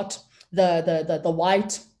now shot the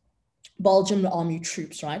white Belgian army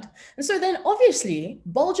troops, right? And so then obviously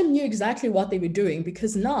Belgium knew exactly what they were doing,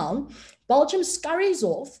 because now Belgium scurries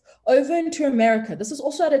off over into America. This is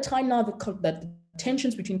also at a time now that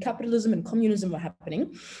tensions between capitalism and communism were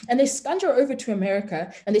happening. And they scunge over to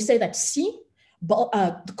America and they say that, see,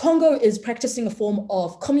 the Congo is practicing a form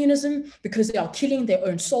of communism because they are killing their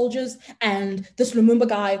own soldiers. And this Lumumba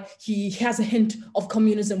guy, he has a hint of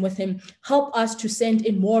communism with him. Help us to send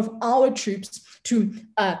in more of our troops to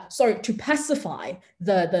pacify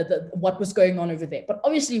the what was going on over there. But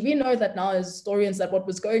obviously we know that now as historians that what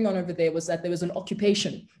was going on over there was that there was an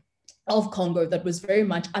occupation of Congo that was very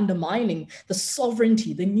much undermining the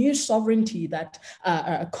sovereignty, the new sovereignty that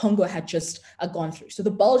Congo had just gone through. So the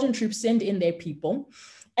Belgian troops send in their people.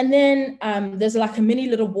 And then there's like a mini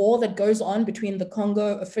little war that goes on between the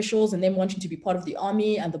Congo officials and them wanting to be part of the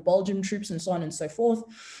army and the Belgian troops and so on and so forth.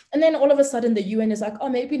 And then all of a sudden the UN is like, oh,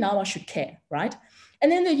 maybe now I should care, right?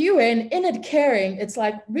 And then the UN, in it caring, it's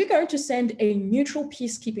like, we're going to send a neutral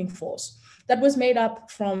peacekeeping force that was made up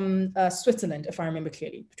from Switzerland, if I remember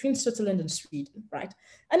clearly, between Switzerland and Sweden, right?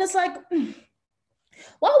 And it's like,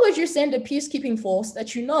 why would you send a peacekeeping force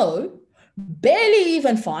that you know barely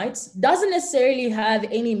even fights, doesn't necessarily have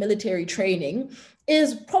any military training,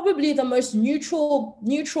 is probably the most neutral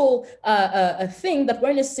thing that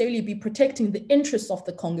won't necessarily be protecting the interests of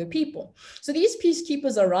the Congo people? So these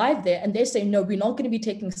peacekeepers arrive there and they say, no, we're not going to be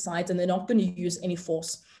taking sides and they're not going to use any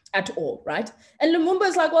force at all, right? And Lumumba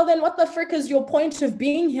is like, well, then what the frick is your point of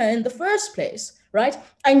being here in the first place, right?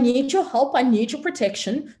 I need your help, I need your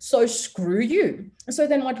protection, so screw you. And so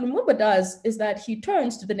then what Lumumba does is that he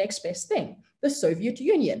turns to the next best thing, the Soviet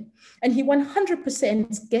Union. And he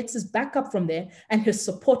 100% gets his backup from there and his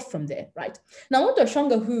support from there, right? Now,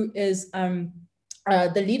 Dashonga, who is the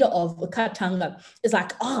leader of Katanga, is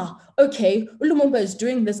like, okay, Lumumba is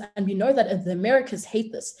doing this and we know that the Americans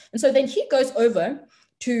hate this. And so then he goes over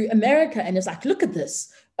to America and is like, look at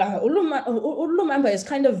this. Lumumba is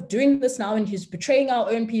kind of doing this now and he's betraying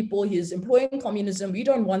our own people. He's employing communism. We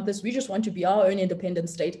don't want this. We just want to be our own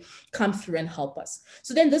independent state. Come through and help us.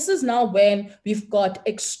 So then this is now when we've got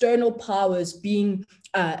external powers being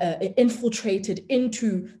infiltrated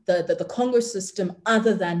into the Congo system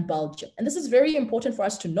other than Belgium. And this is very important for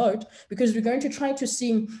us to note because we're going to try to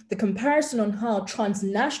see the comparison on how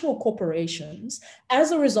transnational corporations,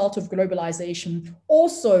 as a result of globalization,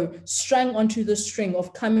 also strung onto the string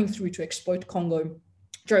of coming through to exploit Congo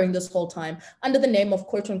during this whole time under the name of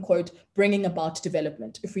quote unquote bringing about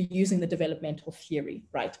development, if we're using the developmental theory,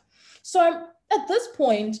 right? So at this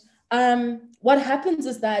point, what happens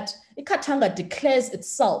is that Katanga declares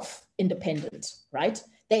itself independent, right?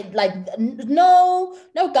 They like no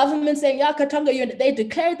government saying, yeah, Katanga, they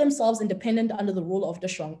declare themselves independent under the rule of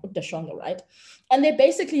Dashonga, right? And they're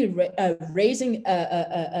basically raising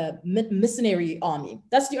a mercenary army.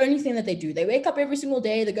 That's the only thing that they do. They wake up every single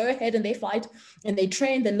day, they go ahead and they fight and they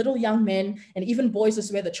train the little young men and even boys. This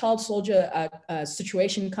is where the child soldier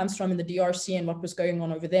situation comes from in the DRC and what was going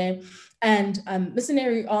on over there. And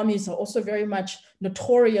mercenary armies are also very much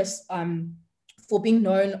notorious for being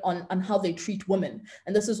known on how they treat women.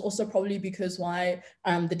 And this is also probably because why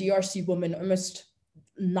the DRC women almost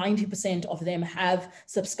 90% of them have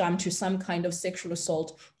succumbed to some kind of sexual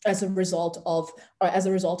assault as a result of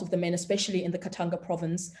the men, especially in the Katanga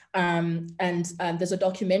province. And there's a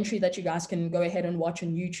documentary that you guys can go ahead and watch on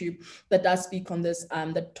YouTube that does speak on this,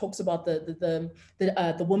 that talks about the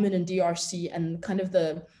women in DRC and kind of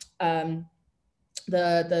the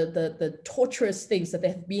torturous things that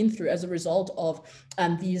they've been through as a result of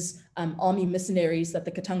these army mercenaries that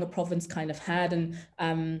the Katanga province kind of had. And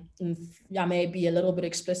I may be a little bit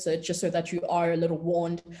explicit just so that you are a little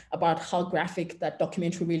warned about how graphic that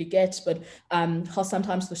documentary really gets, but how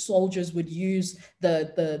sometimes the soldiers would use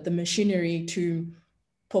the machinery to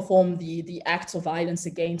perform the acts of violence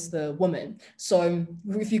against the woman. So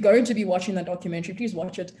if you're going to be watching that documentary, please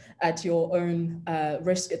watch it at your own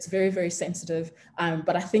risk. It's very, very sensitive,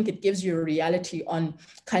 but I think it gives you a reality on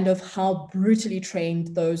kind of how brutally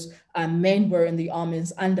trained those men were in the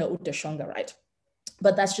armies under Uteshonga, right?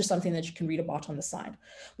 But that's just something that you can read about on the side.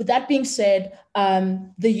 With that being said,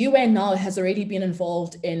 the UN now has already been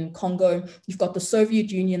involved in Congo. You've got the Soviet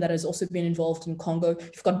Union that has also been involved in Congo.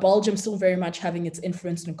 You've got Belgium still very much having its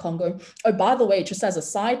influence in Congo. Oh, by the way, just as a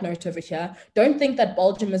side note over here, don't think that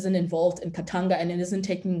Belgium isn't involved in Katanga and it isn't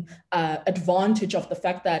taking advantage of the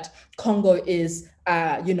fact that Congo is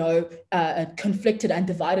conflicted and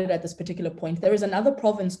divided at this particular point. There is another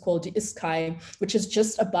province called Iskai, which is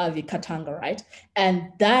just above Katanga, right?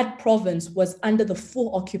 And that province was under the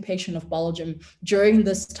full occupation of Belgium during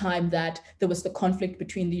this time that there was the conflict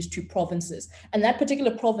between these two provinces. And that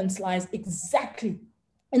particular province lies exactly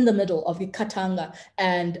in the middle of the Katanga,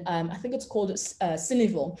 and I think it's called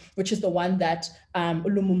Siniville, which is the one that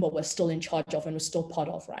Lumumba was still in charge of and was still part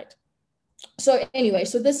of, right? So anyway,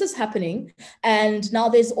 so this is happening, and now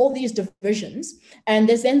there's all these divisions, and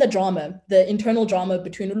there's then the drama, the internal drama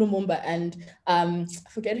between Lumumba and I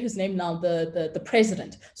forget his name now, the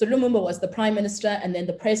president. So Lumumba was the prime minister, and then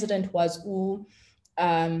the president was also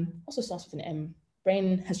starts with an M.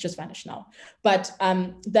 Brain has just vanished now. But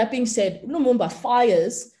that being said,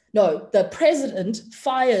 the president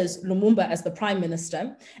fires Lumumba as the prime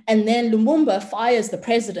minister, and then Lumumba fires the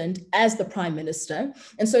president as the prime minister.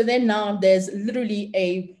 And so then now there's literally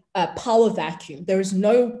a power vacuum. There is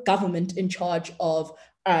no government in charge of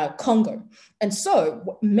Congo. And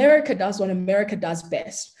so America does what America does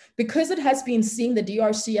best. Because it has been seeing the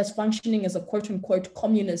DRC as functioning as a quote unquote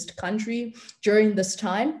communist country during this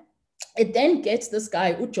time, it then gets this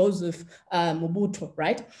guy, Joseph Mobutu,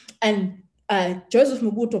 right? And Joseph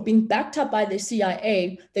Mobutu being backed up by the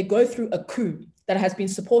CIA, they go through a coup that has been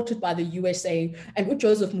supported by the USA, and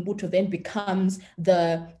Joseph Mobutu then becomes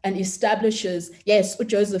and establishes,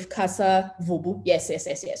 Joseph Kasa Vubu, yes.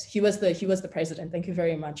 He was the president. Thank you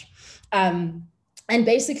very much. And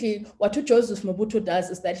basically, what Joseph Mobutu does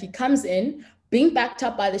is that he comes in, being backed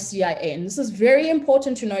up by the CIA. And this is very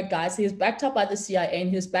important to note, guys. He is backed up by the CIA and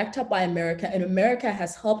he is backed up by America, and America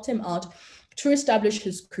has helped him out to establish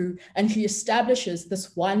his coup, and he establishes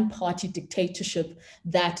this one-party dictatorship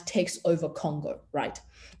that takes over Congo, right?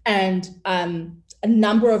 And a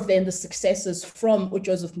number of then the successors from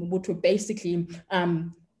Joseph Mobutu basically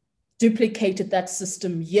duplicated that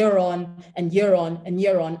system year on and year on and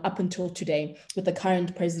year on up until today with the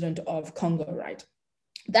current president of Congo, right?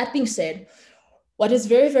 That being said, what is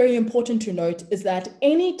very, very important to note is that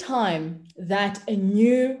any time that a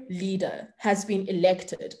new leader has been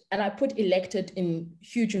elected, and I put elected in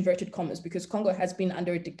huge inverted commas because Congo has been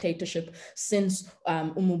under a dictatorship since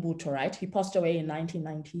Mobutu, right? He passed away in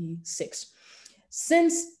 1996.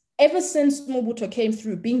 Ever since Mobutu came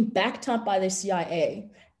through, being backed up by the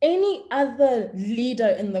CIA, any other leader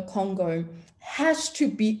in the Congo has to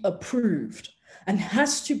be approved and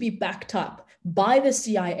has to be backed up by the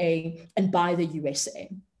CIA and by the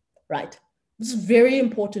USA, right? This is very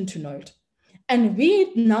important to note. And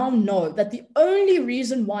we now know that the only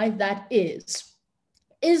reason why that is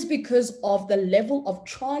because of the level of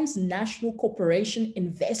transnational corporation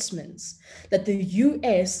investments that the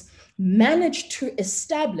US managed to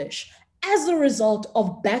establish as a result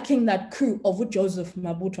of backing that coup of Joseph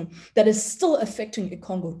Mobutu that is still affecting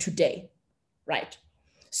Congo today, right?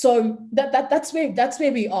 So that's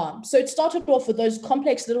where we are. So it started off with those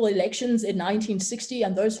complex little elections in 1960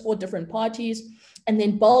 and those 4 different parties, and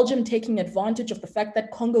then Belgium taking advantage of the fact that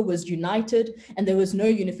Congo was united and there was no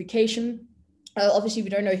unification. Obviously, we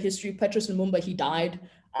don't know history. Patrice Lumumba, he died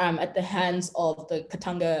at the hands of the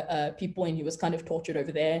Katanga people, and he was kind of tortured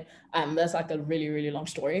over there. That's like a really, really long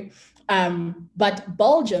story. But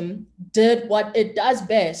Belgium did what it does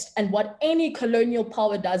best and what any colonial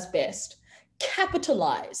power does best: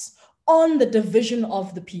 capitalize on the division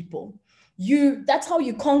of the people. that's how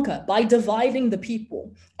you conquer, by dividing the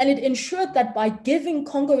people. And it ensured that by giving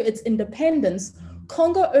Congo its independence,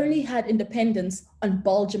 Congo only had independence on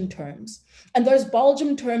Belgium terms. And those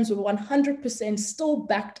Belgium terms were 100% still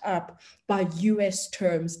backed up by US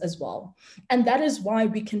terms as well. And that is why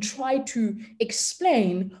we can try to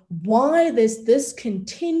explain why there's this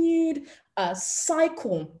continued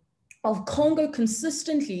cycle of Congo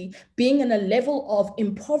consistently being in a level of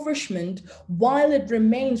impoverishment while it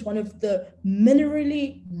remains one of the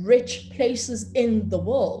minerally rich places in the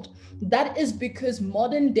world. That is because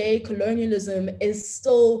modern day colonialism is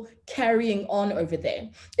still carrying on over there.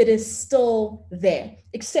 It is still there.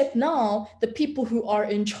 Except now, the people who are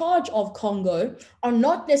in charge of Congo are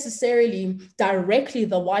not necessarily directly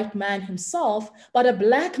the white man himself, but a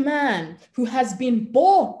black man who has been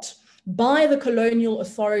bought by the colonial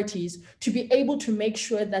authorities to be able to make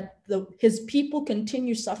sure that his people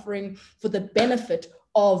continue suffering for the benefit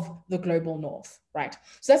of the global north, right?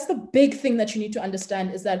 So that's the big thing that you need to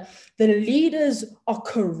understand, is that the leaders are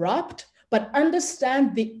corrupt, but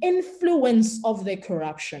understand the influence of their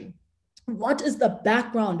corruption. What is the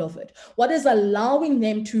background of it? What is allowing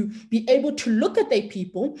them to be able to look at their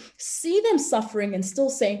people, see them suffering, and still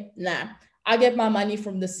say, nah, I get my money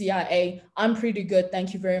from the CIA. I'm pretty good.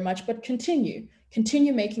 Thank you very much. But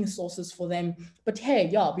continue making sources for them. But hey,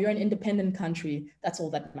 yeah, we're an independent country. That's all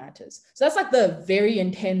that matters. So that's like the very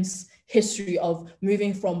intense history of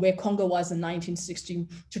moving from where Congo was in 1960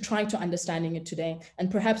 to trying to understanding it today. And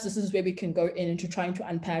perhaps this is where we can go into trying to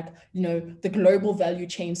unpack, the global value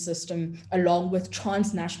chain system along with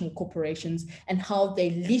transnational corporations and how they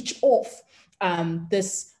leech off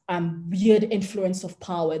this weird influence of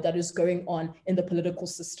power that is going on in the political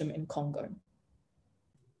system in Congo.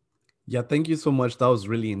 Yeah, thank you so much. That was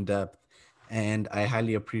really in depth. And I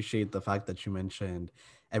highly appreciate the fact that you mentioned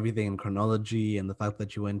everything in chronology and the fact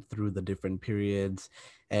that you went through the different periods.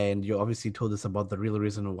 And you obviously told us about the real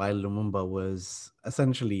reason why Lumumba was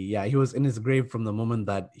essentially, he was in his grave from the moment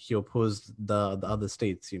that he opposed the other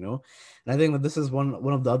states, And I think that this is one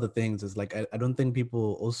of the other things is like, I don't think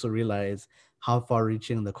people also realize how far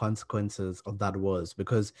reaching the consequences of that was,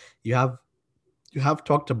 because you have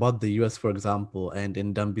talked about the US, for example, and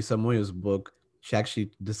in Dambisa Moyo's book, she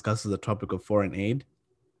actually discusses the topic of foreign aid.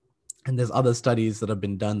 And there's other studies that have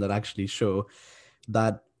been done that actually show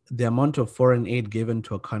that the amount of foreign aid given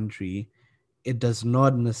to a country, it's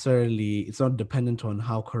not dependent on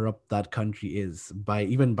how corrupt that country is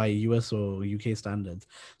even by US or UK standards.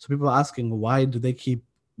 So people are asking, why do they keep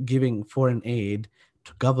giving foreign aid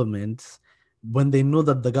to governments when they know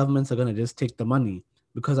that the governments are going to just take the money?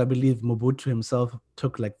 Because I believe Mobutu himself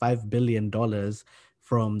took like $5 billion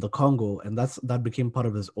from the Congo, and that became part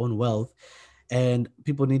of his own wealth. And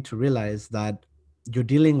people need to realize that you're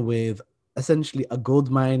dealing with essentially a gold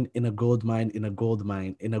mine in a gold mine in a gold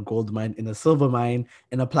mine in a gold mine in a silver mine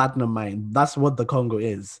in a platinum mine. That's what the Congo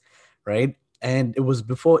is, right? And it was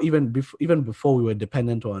even before we were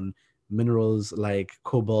dependent on minerals like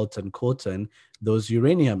cobalt and coltan, those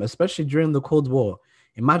uranium, especially during the Cold War.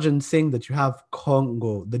 Imagine saying that you have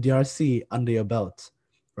Congo, the DRC, under your belt,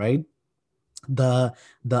 right? The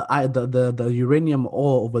uranium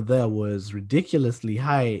ore over there was ridiculously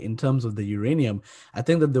high in terms of the uranium. I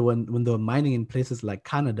think that when they were mining in places like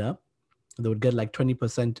Canada, they would get like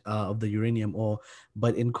 20% of the uranium ore,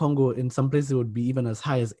 but in Congo, in some places, it would be even as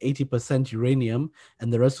high as 80% uranium,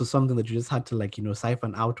 and the rest was something that you just had to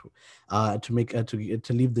siphon out to make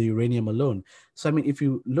to leave the uranium alone. So I mean, if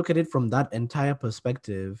you look at it from that entire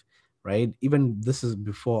perspective, right? Even this is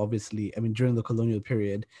before, obviously. I mean, during the colonial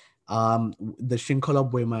period, the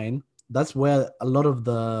Shinkolobwe mine. That's where a lot of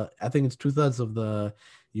I think it's 2/3 of the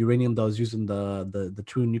uranium that was used in the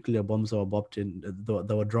two nuclear bombs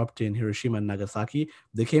that were dropped in Hiroshima and Nagasaki.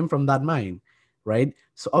 They came from that mine, right?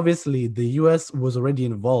 So obviously the US was already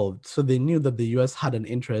involved. So they knew that the US had an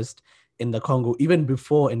interest in the Congo even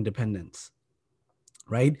before independence,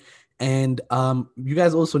 right? And you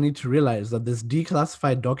guys also need to realize that there's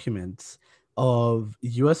declassified documents of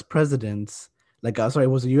US presidents, it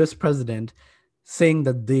was a US president saying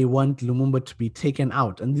that they want Lumumba to be taken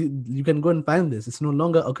out. And you can go and find this. It's no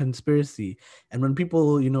longer a conspiracy. And when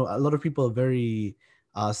people, a lot of people are very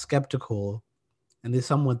skeptical, and they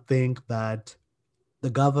somewhat think that the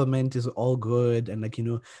government is all good and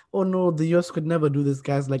oh no, the US could never do this,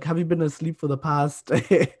 guys. Like, have you been asleep for the past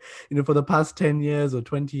for the past 10 years or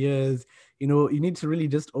 20 years? You need to really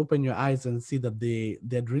just open your eyes and see that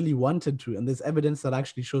they'd really wanted to. And there's evidence that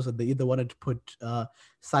actually shows that they either wanted to put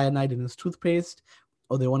cyanide in his toothpaste,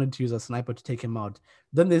 or they wanted to use a sniper to take him out.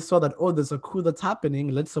 Then they saw that, oh, there's a coup that's happening,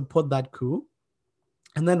 let's support that coup.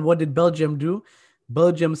 And then what did Belgium do?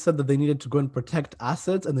 Belgium said that they needed to go and protect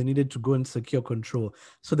assets and they needed to go and secure control.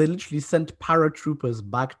 So they literally sent paratroopers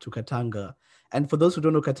back to Katanga. And for those who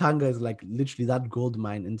don't know, Katanga is like literally that gold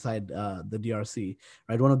mine inside the DRC,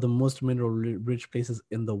 right? One of the most mineral rich places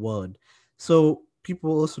in the world. So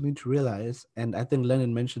people also need to realize, and I think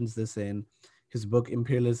Lenin mentions this in his book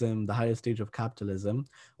Imperialism, the Highest Stage of Capitalism.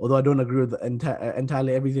 Although I don't agree with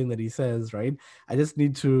entirely everything that he says, right? I just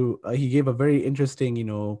need to. He gave a very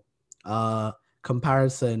interesting, uh,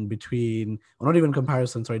 comparison between, or not even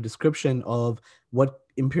comparison, sorry, description of what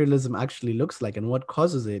imperialism actually looks like and what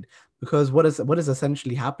causes it. Because what is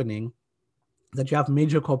essentially happening that you have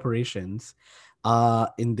major corporations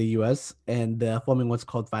in the US, and they're forming what's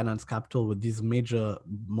called finance capital with these major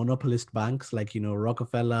monopolist banks like,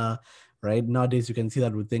 Rockefeller, right? Nowadays, you can see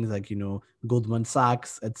that with things like, Goldman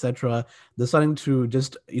Sachs, etc. They're starting to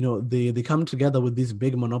just, they come together with these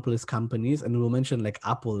big monopolist companies, and we'll mention like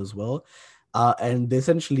Apple as well. And they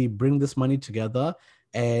essentially bring this money together.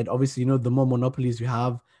 And obviously, the more monopolies you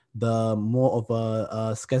have, the more of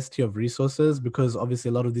a scarcity of resources, because obviously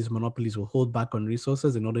a lot of these monopolies will hold back on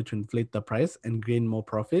resources in order to inflate the price and gain more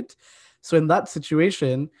profit. So in that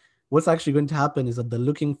situation, what's actually going to happen is that they're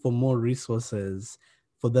looking for more resources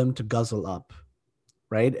for them to guzzle up,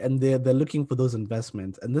 right? And they're looking for those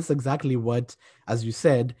investments. And this is exactly what, as you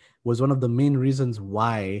said, was one of the main reasons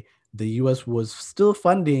why the US was still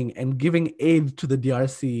funding and giving aid to the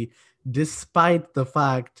DRC, despite the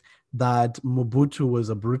fact that Mobutu was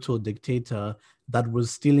a brutal dictator that was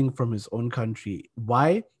stealing from his own country.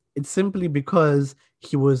 Why? It's simply because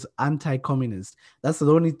he was anti-communist. That's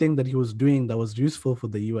the only thing that he was doing that was useful for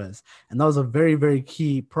the US. And that was a very, very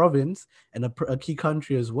key province and a key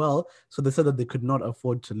country as well. So they said that they could not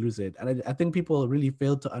afford to lose it. And I think people really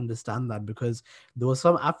failed to understand that, because there were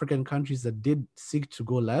some African countries that did seek to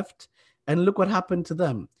go left. And look what happened to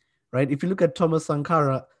them, right? If you look at Thomas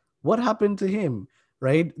Sankara, what happened to him?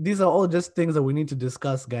 Right? These are all just things that we need to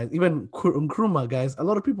discuss, guys. Even Nkrumah, guys. A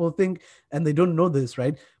lot of people think, and they don't know this,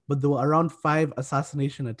 right? But there were around 5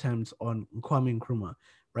 assassination attempts on Kwame Nkrumah,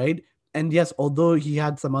 right? And yes, although he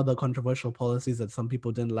had some other controversial policies that some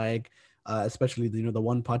people didn't like, especially the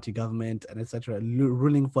one party government and etc.,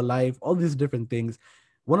 ruling for life, all these different things.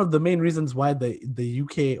 One of the main reasons why the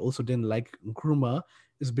UK also didn't like Nkrumah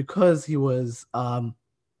is because he was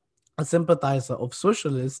a sympathizer of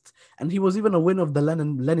socialists, and he was even a winner of the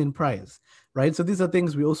Lenin Prize, right? So these are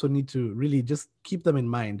things we also need to really just keep them in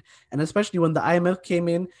mind, and especially when the IMF came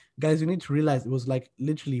in, guys, you need to realize it was like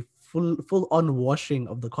literally full on washing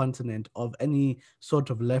of the continent of any sort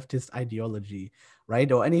of leftist ideology, right?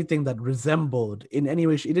 Or anything that resembled in any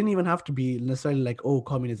way. It didn't even have to be necessarily like, oh,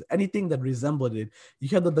 communism, anything that resembled it. You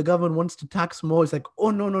hear that the government wants to tax more. It's like,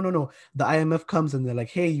 oh, no, no, no, no. The IMF comes and they're like,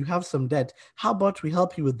 hey, you have some debt. How about we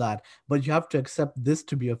help you with that? But you have to accept this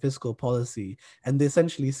to be a fiscal policy. And they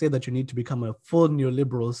essentially say that you need to become a full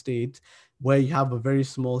neoliberal state where you have a very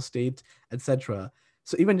small state, etc.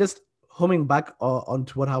 So even just homing back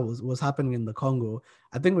onto what was happening in the Congo,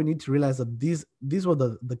 I think we need to realize that these were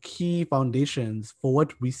the key foundations for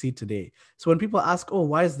what we see today. So when people ask, oh,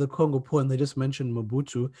 why is the Congo poor, and they just mention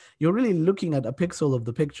Mobutu, you're really looking at a pixel of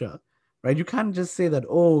the picture, right? You can't just say that,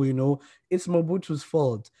 oh, it's Mobutu's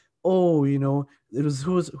fault. Oh, it was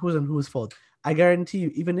whose and whose fault. I guarantee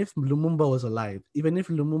you, even if Lumumba was alive, even if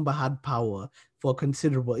Lumumba had power for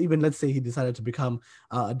considerable, even let's say he decided to become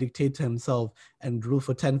a dictator himself and rule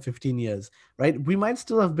for 10, 15 years, right? We might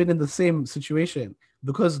still have been in the same situation,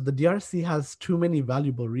 because the DRC has too many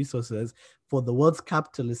valuable resources for the world's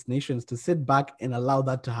capitalist nations to sit back and allow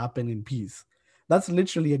that to happen in peace. That's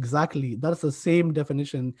the same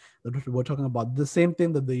definition that we're talking about, the same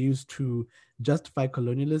thing that they used to justify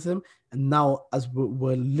colonialism. And now, as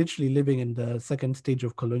we're literally living in the second stage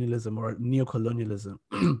of colonialism, or neo-colonialism.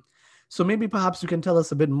 So maybe perhaps you can tell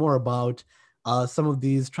us a bit more about some of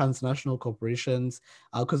these transnational corporations,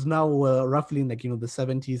 because now we're roughly in like the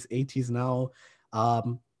 70s, 80s now.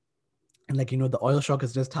 Um, and like the oil shock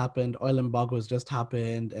has just happened, oil embargo has just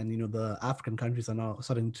happened, and the African countries are now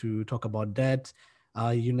starting to talk about debt.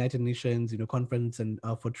 United Nations conference and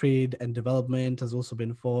for trade and development has also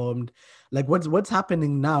been formed. Like what's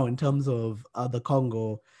happening now in terms of the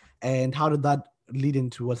Congo, and how did that lead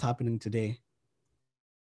into what's happening today?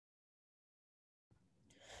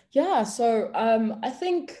 Yeah, so I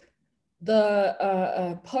think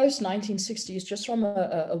the post 1960s, just from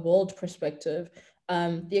a world perspective,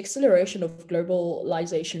 the acceleration of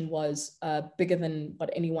globalization was bigger than what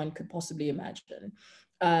anyone could possibly imagine.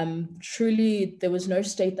 Truly, there was no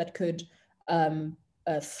state that could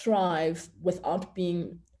thrive without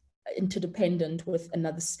being interdependent with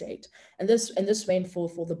another state. And this went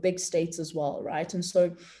for the big states as well, right? And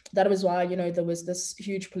so that was why, there was this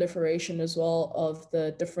huge proliferation as well of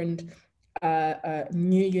the different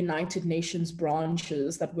new United Nations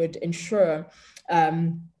branches that would ensure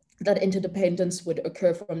that interdependence would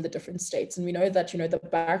occur from the different states. And we know that, the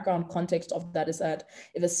background context of that is that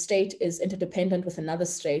if a state is interdependent with another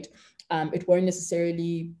state, it won't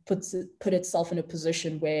necessarily put itself in a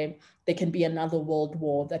position where there can be another world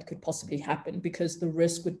war that could possibly happen, because the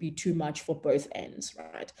risk would be too much for both ends,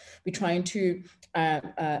 right? We're trying to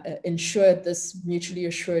ensure this mutually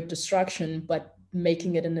assured destruction, but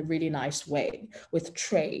making it in a really nice way with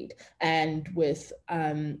trade and with,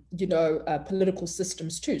 political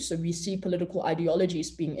systems too. So we see political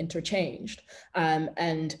ideologies being interchanged.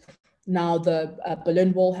 And now the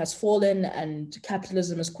Berlin Wall has fallen and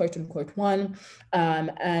capitalism is quote unquote won.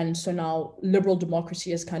 And so now liberal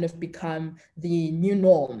democracy has kind of become the new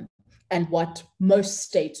norm and what most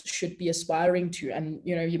states should be aspiring to. And,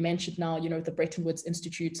 you mentioned now, the Bretton Woods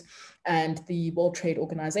Institute and the World Trade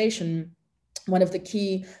Organization. One of the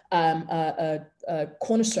key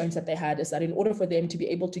cornerstones that they had is that in order for them to be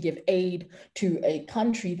able to give aid to a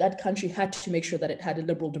country, that country had to make sure that it had a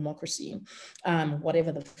liberal democracy,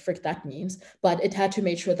 whatever the frick that means, but it had to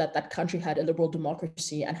make sure that that country had a liberal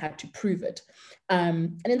democracy and had to prove it.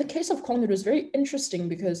 And in the case of Congo, it was very interesting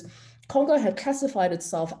because Congo had classified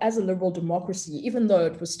itself as a liberal democracy, even though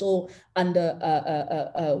it was still under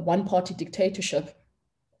a one-party dictatorship.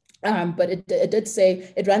 But it did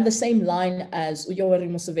say, it ran the same line as Yoweri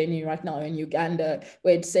Museveni right now in Uganda,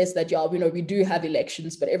 where it says that, we do have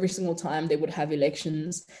elections, but every single time they would have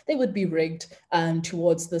elections, they would be rigged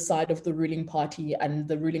towards the side of the ruling party and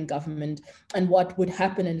the ruling government. And what would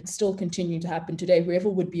happen, and it's still continuing to happen today, whoever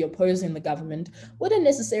would be opposing the government wouldn't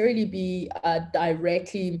necessarily be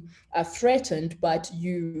directly threatened, but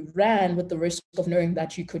you ran with the risk of knowing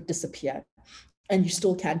that you could disappear. And you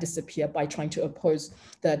still can disappear by trying to oppose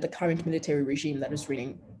the current military regime that is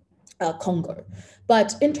ruling Congo.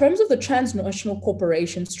 But in terms of the transnational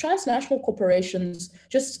corporations,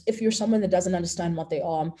 just if you're someone that doesn't understand what they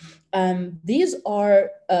are, these are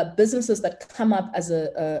businesses that come up as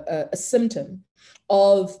a symptom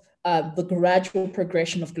of the gradual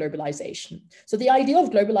progression of globalization. So the idea of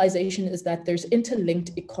globalization is that there's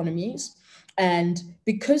interlinked economies. And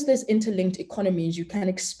because there's interlinked economies, you can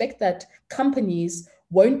expect that companies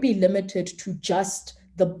won't be limited to just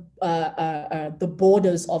the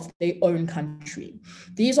borders of their own country.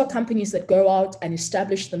 These are companies that go out and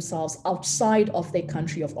establish themselves outside of their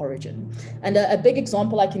country of origin. And a big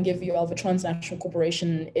example I can give you of a transnational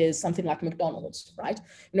corporation is something like McDonald's, right?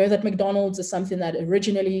 You know that McDonald's is something that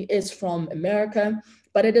originally is from America,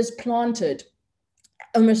 but it is planted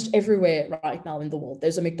almost everywhere right now in the world.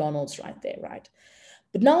 There's a McDonald's right there, right?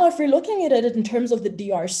 But now if we're looking at it in terms of the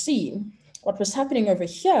DRC, what was happening over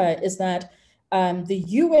here is that the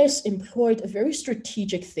US employed a very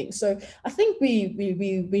strategic thing. So I think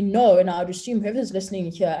we know, and I would assume whoever's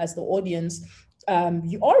listening here as the audience,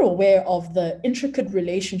 you are aware of the intricate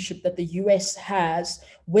relationship that the US has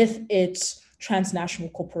with its transnational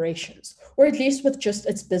corporations, or at least with just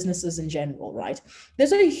its businesses in general, right?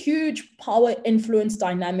 There's a huge power influence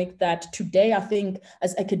dynamic that today, I think,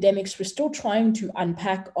 as academics, we're still trying to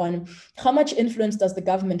unpack on how much influence does the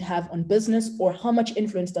government have on business, or how much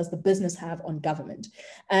influence does the business have on government?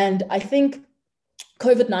 And I think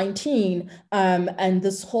COVID-19 and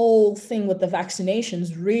this whole thing with the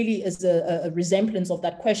vaccinations really is a resemblance of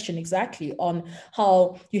that question exactly, on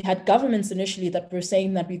how you had governments initially that were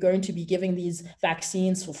saying that we're going to be giving these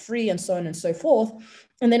vaccines for free and so on and so forth.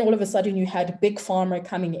 And then all of a sudden you had Big Pharma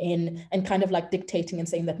coming in and kind of like dictating and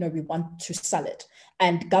saying that, no, we want to sell it.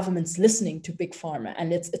 And governments listening to Big Pharma.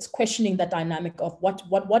 And it's questioning that dynamic of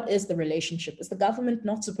what is the relationship? Is the government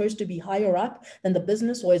not supposed to be higher up than the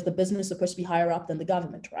business, or is the business supposed to be higher up than the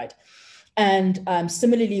government, right? And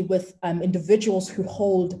similarly with individuals who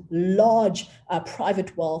hold large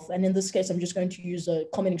private wealth. And in this case, I'm just going to use a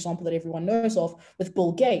common example that everyone knows of with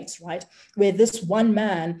Bill Gates, right? Where this one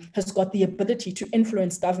man has got the ability to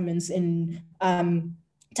influence governments in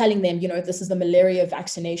telling them, this is the malaria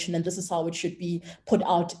vaccination and this is how it should be put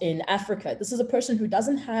out in Africa. This is a person who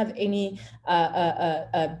doesn't have any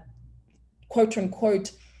quote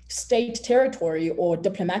unquote state territory or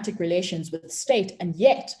diplomatic relations with state, and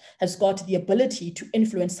yet has got the ability to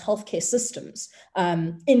influence healthcare systems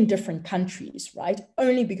in different countries, right?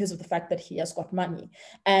 Only because of the fact that he has got money.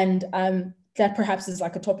 And that perhaps is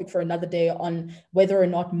like a topic for another day on whether or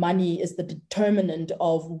not money is the determinant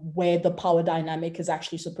of where the power dynamic is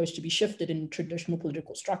actually supposed to be shifted in traditional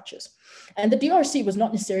political structures. And the DRC was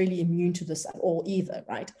not necessarily immune to this at all either,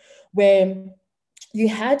 right? Where you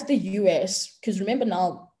had the US, because remember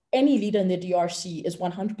now, any leader in the DRC is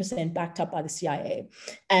 100% backed up by the CIA.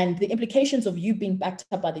 And the implications of you being backed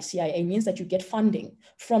up by the CIA means that you get funding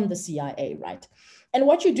from the CIA, right? And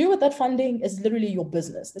what you do with that funding is literally your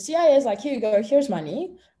business. The CIA is like, here you go, here's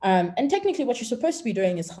money. And technically what you're supposed to be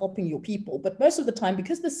doing is helping your people. But most of the time,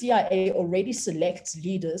 because the CIA already selects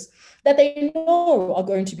leaders that they know are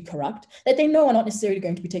going to be corrupt, that they know are not necessarily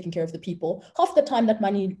going to be taking care of the people, half the time that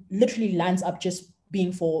money literally lands up just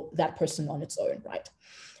being for that person on its own, right?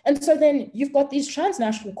 And so then you've got these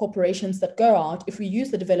transnational corporations that go out, if we use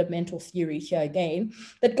the developmental theory here again,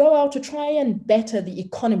 that go out to try and better the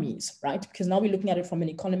economies, right? Because now we're looking at it from an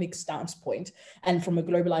economic standpoint and from a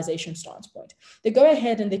globalization standpoint. They go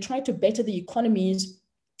ahead and they try to better the economies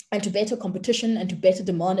and to better competition and to better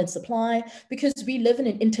demand and supply, because we live in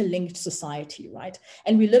an interlinked society, right?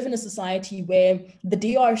 And we live in a society where the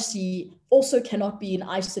DRC also cannot be in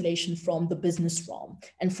isolation from the business realm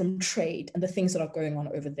and from trade and the things that are going on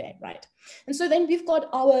over there, right? And so then we've got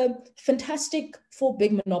our fantastic 4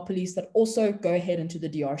 big monopolies that also go ahead into the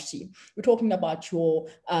DRC. We're talking about your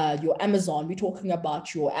Amazon, we're talking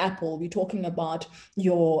about your Apple, we're talking about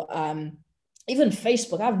your even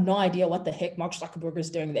Facebook. I have no idea what the heck Mark Zuckerberg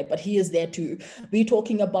is doing there, but he is there too. We're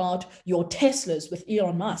talking about your Teslas with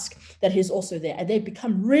Elon Musk, that he's also there. And they've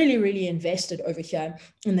become really, really invested over here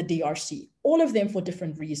in the DRC. All of them for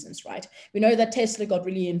different reasons, right? We know that Tesla got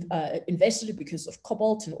really invested because of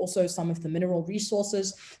cobalt and also some of the mineral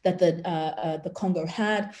resources that the Congo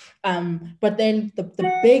had. But then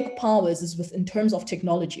the big powers is in terms of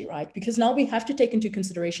technology, right? Because now we have to take into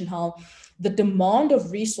consideration how the demand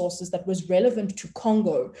of resources that was relevant to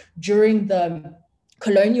Congo during the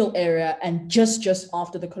colonial era and just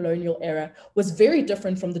after the colonial era was very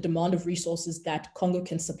different from the demand of resources that Congo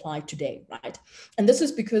can supply today, right? And this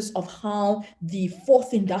is because of how the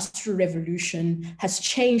fourth industrial revolution has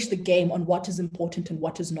changed the game on what is important and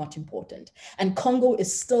what is not important. And Congo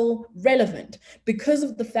is still relevant because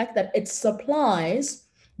of the fact that it supplies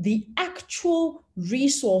the actual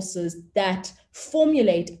resources that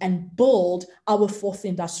formulate and build our fourth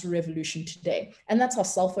industrial revolution today. And that's our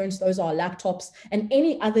cell phones, those are our laptops, and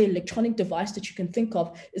any other electronic device that you can think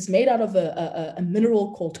of is made out of a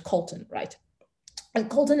mineral called coltan, right? And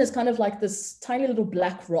coltan is kind of like this tiny little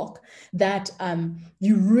black rock that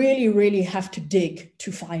you really, really have to dig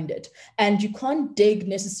to find it. And you can't dig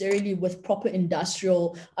necessarily with proper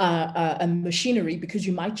industrial machinery because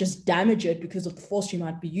you might just damage it because of the force you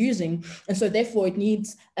might be using. And so therefore it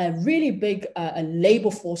needs a really big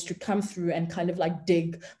labor force to come through and kind of like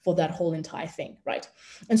dig for that whole entire thing, right?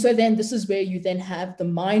 And so then this is where you then have the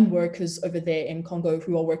mine workers over there in Congo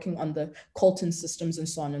who are working on the coltan systems and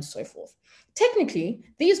so on and so forth. Technically,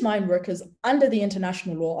 these mine workers under the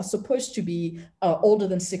international law are supposed to be older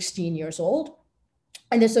than 16 years old,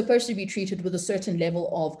 and they're supposed to be treated with a certain level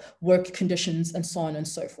of work conditions and so on and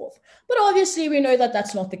so forth. But obviously, we know that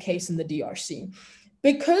that's not the case in the DRC.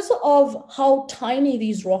 Because of how tiny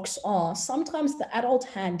these rocks are, sometimes the adult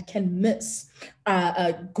hand can miss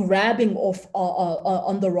grabbing off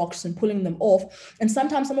on the rocks and pulling them off. And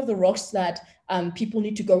sometimes some of the rocks that people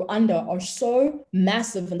need to go under are so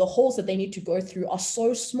massive and the holes that they need to go through are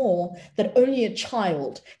so small that only a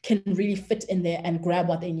child can really fit in there and grab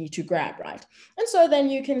what they need to grab, right? And so then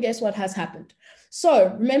you can guess what has happened.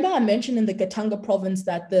 So remember I mentioned in the Katanga province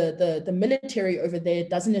that the military over there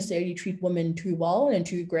doesn't necessarily treat women too well and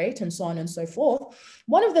too great and so on and so forth.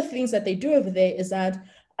 One of the things that they do over there is that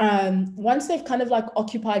once they've kind of like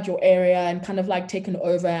occupied your area and kind of like taken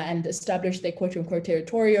over and established their quote unquote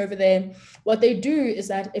territory over there, what they do is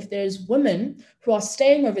that if there's women who are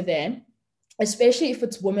staying over there, especially if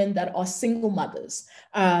it's women that are single mothers,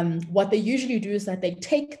 what they usually do is that they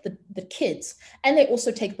take the kids and they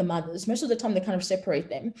also take the mothers. Most of the time they kind of separate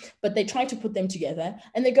them, but they try to put them together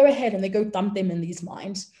and they go ahead and they go dump them in these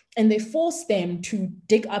mines and they force them to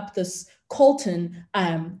dig up this coltan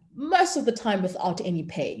most of the time without any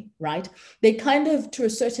pay, right? They kind of, to a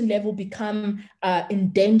certain level, become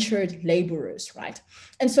indentured laborers, right?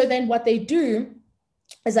 And so then what they do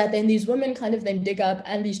is that then these women kind of then dig up,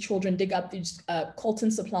 and these children dig up these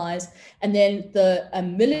coltan supplies, and then the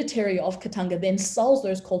military of Katanga then sells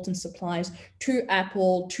those coltan supplies to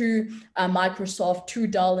Apple, to Microsoft, to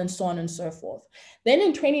Dell, and so on and so forth. Then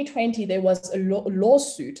in 2020, there was a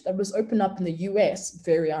lawsuit that was opened up in the US,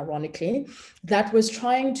 very ironically, that was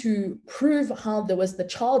trying to prove how there was the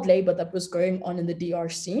child labor that was going on in the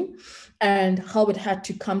DRC, and how it had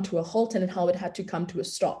to come to a halt and how it had to come to a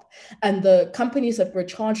stop. And the companies that were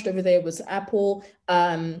charged over there was Apple,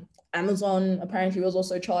 Amazon apparently was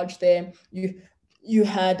also charged there. You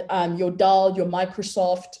had your Dell, your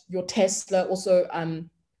Microsoft, your Tesla also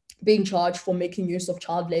being charged for making use of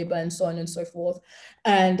child labor and so on and so forth.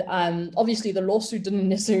 And obviously the lawsuit didn't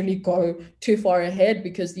necessarily go too far ahead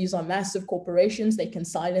because these are massive corporations. They can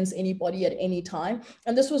silence anybody at any time.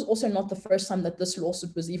 And this was also not the first time that this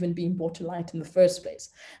lawsuit was even being brought to light in the first place.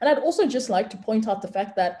 And I'd also just like to point out the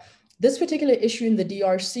fact that this particular issue in the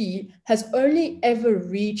DRC has only ever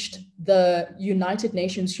reached the United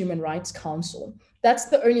Nations Human Rights Council. That's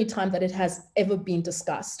the only time that it has ever been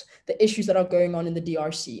discussed, the issues that are going on in the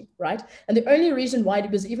DRC, right? And the only reason why it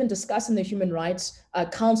was even discussed in the Human Rights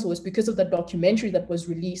Council is because of the documentary that was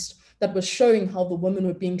released that was showing how the women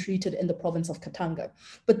were being treated in the province of Katanga.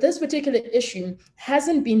 But this particular issue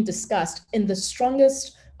hasn't been discussed in the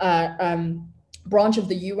strongest branch of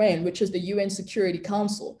the UN, which is the UN Security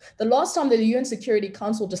Council. The last time that the UN Security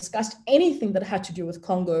Council discussed anything that had to do with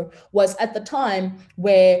Congo was at the time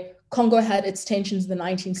where Congo had its tensions in the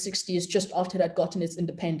 1960s, just after it had gotten its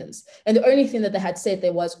independence. And the only thing that they had said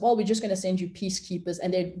there was, well, we're just going to send you peacekeepers,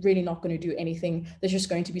 and they're really not going to do anything. They're just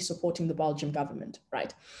going to be supporting the Belgian government,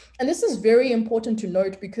 right? And this is very important to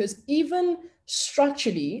note because even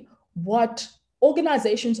structurally, what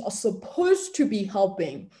organizations are supposed to be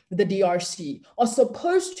helping the DRC, are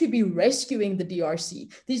supposed to be rescuing the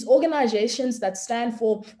DRC. These organizations that stand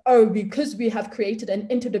for, oh, because we have created an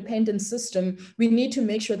interdependent system, we need to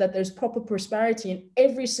make sure that there's proper prosperity in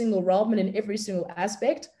every single realm and in every single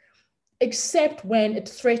aspect, except when it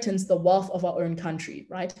threatens the wealth of our own country,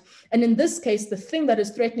 right? And in this case, the thing that is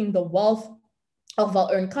threatening the wealth of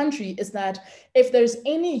our own country is that if there's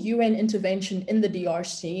any UN intervention in the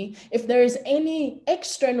DRC, if there is any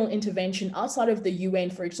external intervention outside of the UN,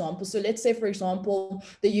 for example, so let's say, for example,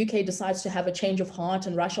 the UK decides to have a change of heart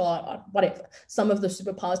and Russia, or whatever, some of the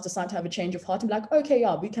superpowers decide to have a change of heart and be like, okay,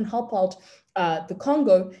 yeah, we can help out the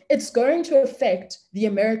Congo, it's going to affect the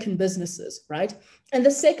American businesses, right? And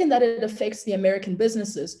the second that it affects the American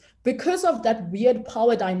businesses, because of that weird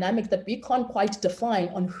power dynamic that we can't quite define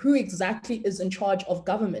on who exactly is in charge of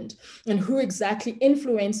government and who exactly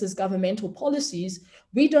influences governmental policies,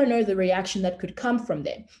 we don't know the reaction that could come from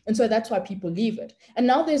there. And so that's why people leave it. And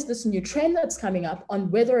now there's this new trend that's coming up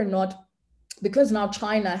on whether or not, because now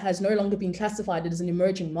China has no longer been classified as an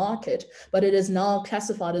emerging market, but it is now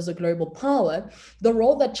classified as a global power, the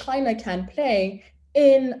role that China can play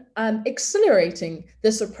in accelerating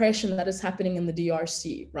this oppression that is happening in the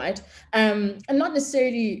DRC, right? And not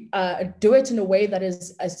necessarily do it in a way that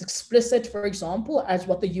is as explicit, for example, as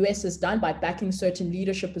what the US has done by backing certain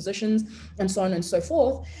leadership positions and so on and so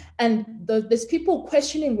forth. And there's people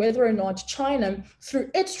questioning whether or not China,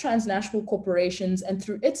 through its transnational corporations and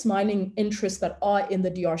through its mining interests that are in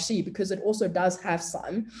the DRC, because it also does have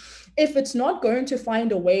some, if it's not going to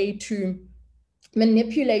find a way to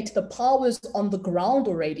manipulate the powers on the ground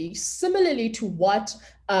already, similarly to what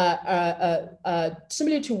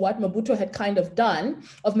Mobutu had kind of done,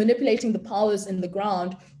 of manipulating the powers in the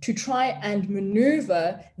ground to try and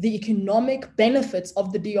maneuver the economic benefits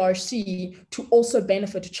of the DRC to also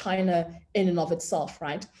benefit China in and of itself,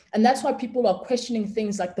 right? And that's why people are questioning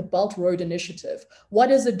things like the Belt Road Initiative. What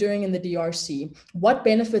is it doing in the DRC? What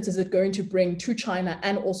benefits is it going to bring to China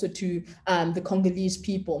and also to the Congolese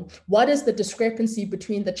people? What is the discrepancy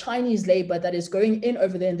between the Chinese labor that is going in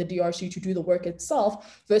over there in the DRC to do the work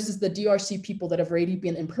itself versus the DRC people that have already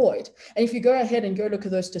been employed? And if you go ahead and go look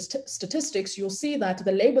at those statistics, you'll see that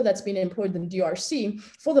the labor that's been employed in the DRC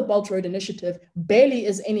for the Belt Road Initiative barely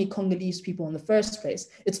is any Congolese people in the first place.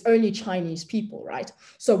 It's only Chinese people, right?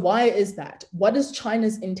 So why is that? What is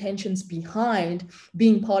China's intentions behind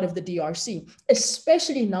being part of the DRC,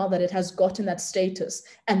 especially now that it has gotten that status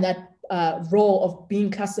and that role of being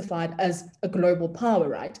classified as a global power,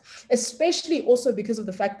 right? Especially also because of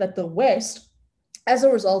the fact that the West, as a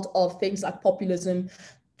result of things like populism,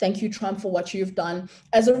 thank you, Trump, for what you've done,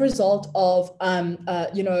 as a result of,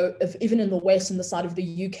 even in the West, in the side of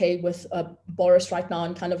the UK with Boris right now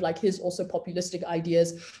and kind of like his also populistic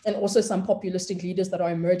ideas, and also some populistic leaders that are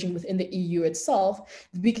emerging within the EU itself,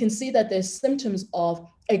 we can see that there's symptoms of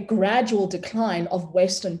a gradual decline of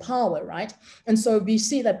Western power, right? And so we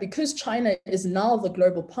see that because China is now the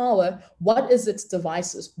global power, what is its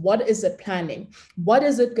devices? What is it planning? What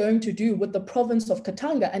is it going to do with the province of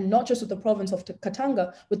Katanga, and not just with the province of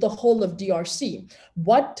Katanga, with the whole of DRC?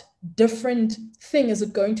 What different thing is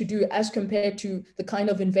it going to do as compared to the kind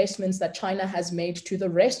of investments that China has made to the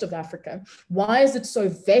rest of Africa? Why is it so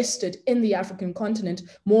vested in the African continent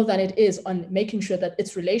more than it is on making sure that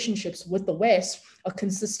its relationships with the West are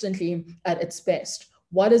consistently at its best?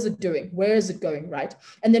 What is it doing? Where is it going, right?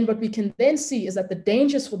 And then what we can then see is that the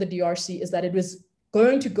dangers for the DRC is that it was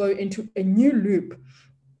going to go into a new loop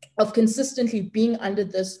of consistently being under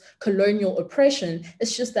this colonial oppression.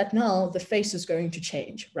 It's just that now the face is going to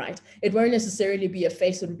change, right? It won't necessarily be a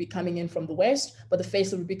face that would be coming in from the West, but the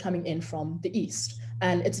face that would be coming in from the East.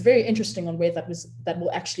 And it's very interesting on where that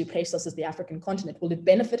will actually place us as the African continent. Will it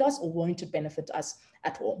benefit us, or won't it benefit us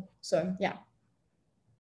at all? So, yeah.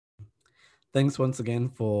 Thanks once again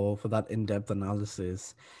for that in-depth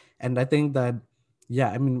analysis. And I think that, yeah,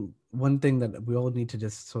 I mean, one thing that we all need to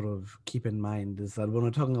just sort of keep in mind is that when we're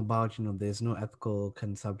talking about, there's no ethical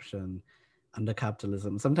consumption under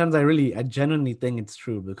capitalism, sometimes I genuinely think it's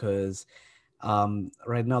true, because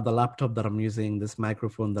right now the laptop that I'm using, this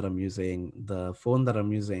microphone that I'm using, the phone that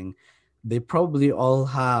I'm using, they probably all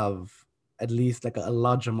have at least like a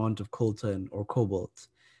large amount of coltan or cobalt,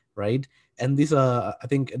 right? And these are, I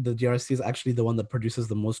think the DRC is actually the one that produces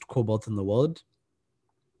the most cobalt in the world,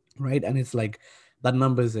 right? And it's like that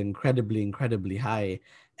number is incredibly high.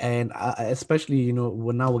 And especially,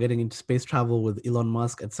 when now we're getting into space travel with Elon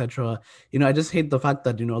Musk, etc. I just hate the fact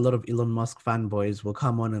that, a lot of Elon Musk fanboys will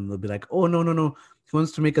come on and they'll be like, oh, no, he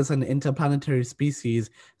wants to make us an interplanetary species.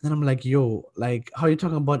 And then I'm like, yo, like, how are you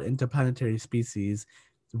talking about interplanetary species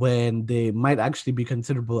when there might actually be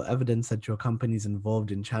considerable evidence that your company is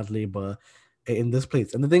involved in child labor in this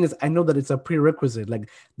place? And the thing is, I know that it's a prerequisite.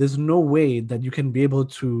 Like, there's no way that you can be able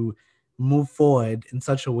to move forward in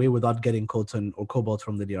such a way without getting coltan or cobalt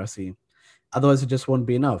from the DRC. Otherwise, it just won't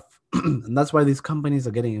be enough. And that's why these companies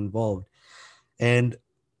are getting involved. And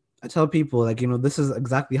I tell people, like, this is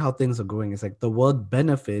exactly how things are going. It's like the world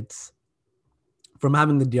benefits from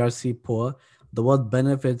having the DRC poor. The world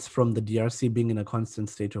benefits from the DRC being in a constant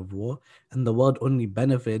state of war. And the world only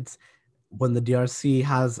benefits when the DRC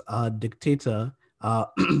has a dictator,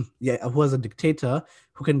 who has a dictator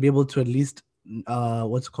who can be able to at least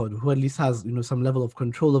who at least has some level of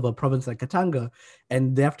control over a province like Katanga,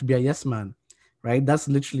 and they have to be a yes man, right? That's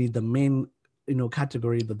literally the main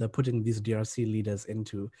category that they're putting these DRC leaders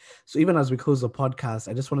into. So even as we close the podcast,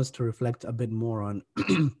 I just want us to reflect a bit more on,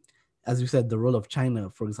 as you said, the role of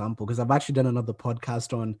China, for example, because I've actually done another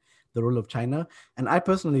podcast on the role of China, and I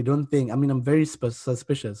personally don't think. I mean, I'm very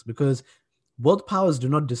suspicious, because world powers do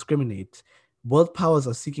not discriminate. World powers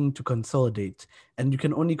are seeking to consolidate, and you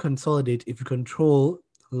can only consolidate if you control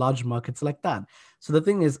large markets like that. So the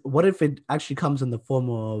thing is, what if it actually comes in the form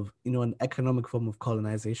of, an economic form of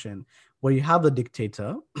colonization, where you have the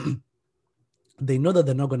dictator, they know that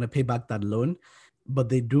they're not going to pay back that loan, but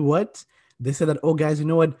they do what? They say that, oh, guys, you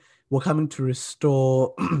know what? We're coming to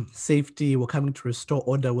restore safety. We're coming to restore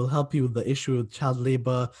order. We'll help you with the issue of child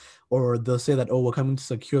labor. Or they'll say that, oh, we're coming to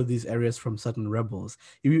secure these areas from certain rebels.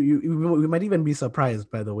 We might even be surprised,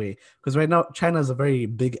 by the way, because right now China is a very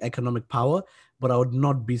big economic power, but I would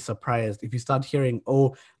not be surprised if you start hearing,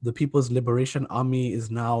 oh, the People's Liberation Army is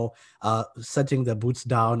now setting their boots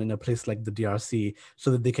down in a place like the DRC so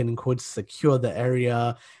that they can, in quotes, secure the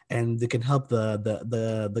area, and they can help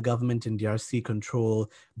the government in DRC control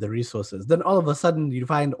the resources. Then all of a sudden you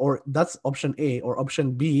find, or that's option A, or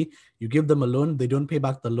option B, you give them a loan, they don't pay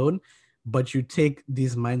back the loan, but you take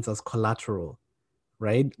these mines as collateral,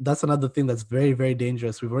 right? That's another thing that's very, very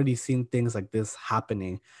dangerous. We've already seen things like this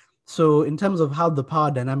happening. So in terms of how the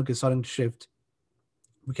power dynamic is starting to shift,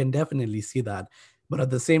 we can definitely see that. But at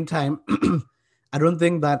the same time, I don't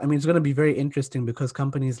think that, I mean, it's going to be very interesting, because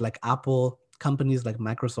companies like Apple, companies like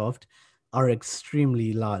Microsoft are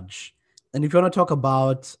extremely large. And if you want to talk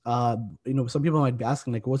about, some people might be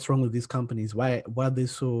asking, like, what's wrong with these companies? Why are they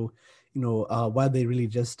so, why are they really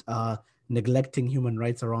just neglecting human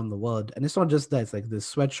rights around the world? And it's not just that. It's like the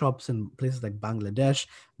sweatshops in places like Bangladesh,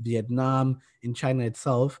 Vietnam, in China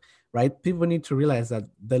itself, right? People need to realize that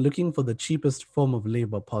they're looking for the cheapest form of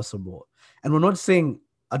labor possible. And we're not saying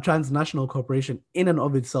a transnational corporation in and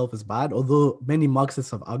of itself is bad, although many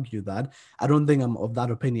Marxists have argued that. I don't think I'm of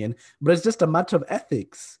that opinion, but it's just a matter of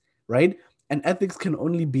ethics, right? And ethics can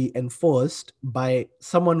only be enforced by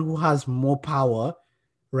someone who has more power,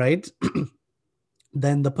 right,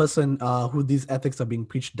 than the person who these ethics are being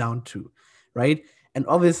preached down to, right? And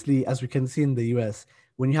obviously, as we can see in the US,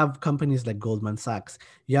 when you have companies like Goldman Sachs,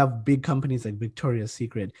 you have big companies like Victoria's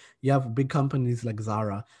Secret, you have big companies like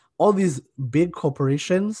Zara, all these big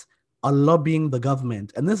corporations are lobbying the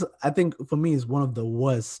government. And this, I think, for me, is one of the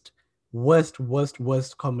worst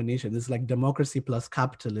combination. It's like democracy plus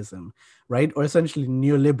capitalism, right? Or essentially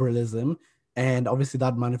neoliberalism, and obviously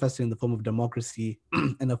that manifested in the form of democracy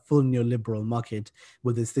and a full neoliberal market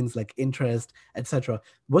with these things like interest, etc.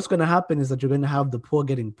 What's going to happen is that you're going to have the poor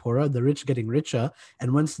getting poorer, the rich getting richer,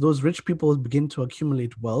 and once those rich people begin to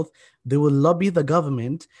accumulate wealth, they will lobby the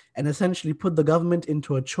government and essentially put the government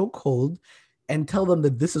into a chokehold and tell them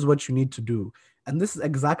that this is what you need to do. And this is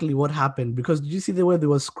exactly what happened, because did you see the way they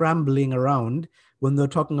were scrambling around when they're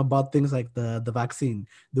talking about things like the vaccine?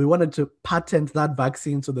 They wanted to patent that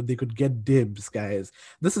vaccine so that they could get dibs, guys.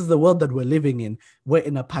 This is the world that we're living in. We're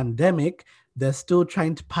in a pandemic. They're still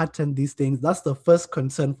trying to patent these things. That's the first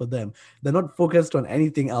concern for them. They're not focused on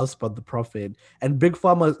anything else but the profit. And Big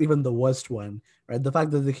Pharma is even the worst one, right? The fact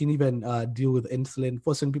that they can even deal with insulin,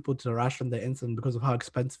 forcing people to ration their insulin because of how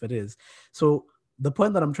expensive it is. So the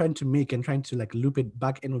point that I'm trying to make and trying to like loop it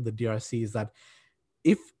back in with the DRC is that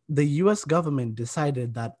if the US government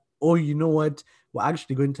decided that, oh, you know what, we're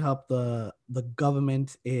actually going to help the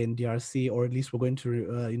government in DRC, or at least we're going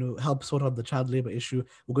to, help sort out the child labor issue.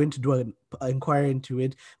 We're going to do an inquiry into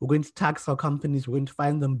it. We're going to tax our companies. We're going to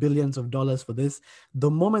fine them billions of dollars for this.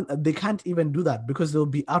 The moment they can't even do that because they'll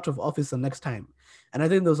be out of office the next time. And I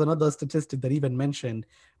think there was another statistic that even mentioned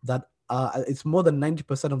that it's more than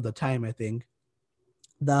 90% of the time, I think,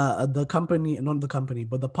 the company, not the company,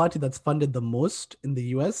 but the party that's funded the most in the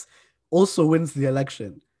US also wins the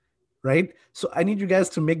election, right? So I need you guys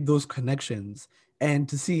to make those connections and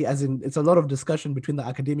to see, as in, it's a lot of discussion between the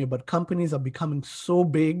academia, but companies are becoming so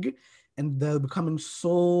big and they're becoming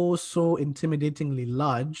so intimidatingly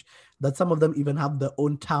large that some of them even have their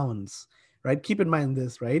own towns, right? Keep in mind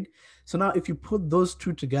this, right? So now if you put those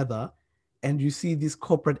two together and you see these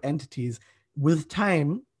corporate entities, with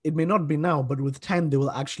time, it may not be now, but with time they will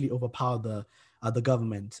actually overpower the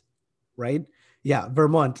government, right? Yeah,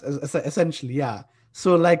 Vermont, essentially, yeah.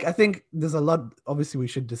 So, like, I think there's a lot, obviously, we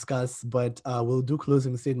should discuss, but we'll do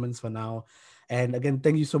closing statements for now. And again,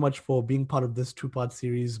 thank you so much for being part of this two-part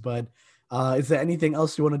series. But is there anything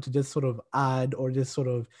else you wanted to just sort of add or just sort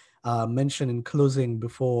of mention in closing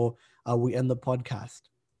before we end the podcast?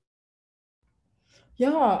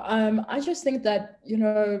 Yeah, I just think that,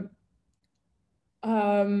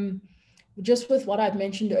 just with what I've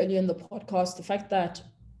mentioned earlier in the podcast, the fact that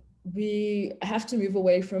we have to move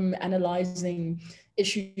away from analyzing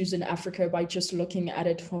issues in Africa by just looking at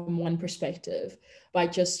it from one perspective, by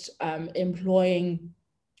just employing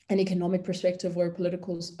an economic perspective or a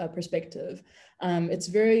political perspective. It's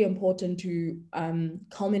very important to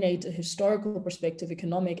culminate a historical perspective,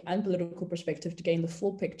 economic and political perspective, to gain the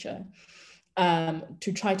full picture,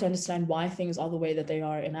 to try to understand why things are the way that they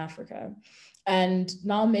are in Africa. And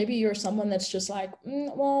now maybe you're someone that's just like,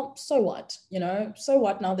 well, so what? So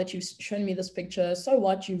what now that you've shown me this picture? So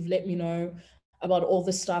what? You've let me know about all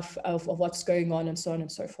the stuff of what's going on and so on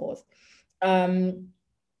and so forth. And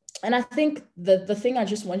I think the thing I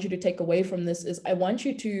just want you to take away from this is I want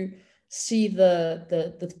you to see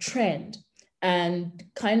the trend and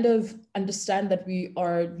kind of understand that we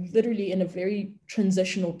are literally in a very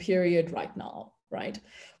transitional period right now, right?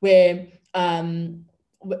 Where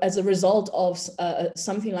as a result of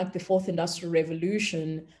something like the fourth industrial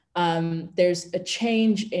revolution, there's a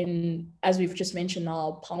change in, as we've just mentioned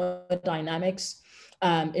now, power dynamics,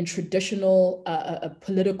 in traditional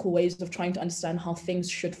political ways of trying to understand how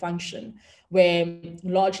things should function, where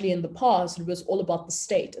largely in the past, it was all about the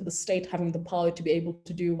state and the state having the power to be able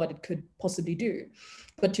to do what it could possibly do.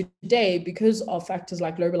 But today, because of factors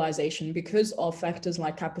like globalization, because of factors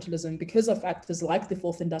like capitalism, because of factors like the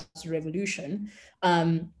fourth industrial revolution,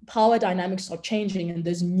 power dynamics are changing, and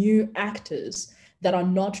there's new actors that are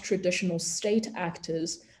not traditional state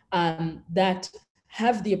actors, that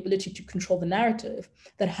have the ability to control the narrative,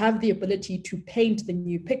 that have the ability to paint the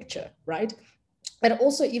new picture, right? And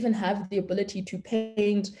also even have the ability to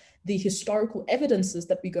paint the historical evidences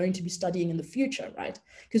that we're going to be studying in the future, right?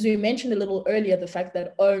 Because we mentioned a little earlier the fact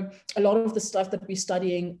that, a lot of the stuff that we're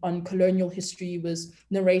studying on colonial history was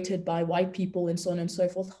narrated by white people and so on and so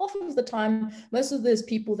forth. Half of the time, most of those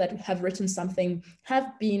people that have written something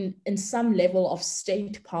have been in some level of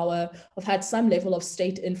state power, have had some level of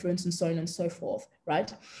state influence and so on and so forth,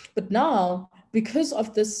 right? But now, because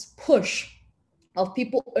of this push of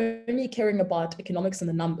people only caring about economics and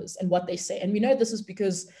the numbers and what they say. And we know this is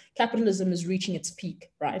because capitalism is reaching its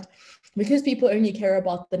peak, right? Because people only care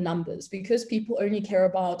about the numbers, because people only care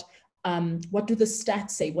about what do the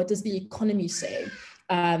stats say? What does the economy say?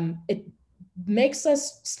 it makes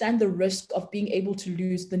us stand the risk of being able to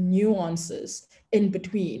lose the nuances in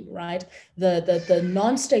between, right? The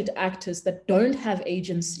non-state actors that don't have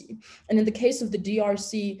agency. And in the case of the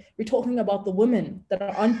DRC, we're talking about the women that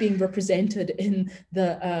aren't being represented in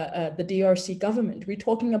the DRC government. We're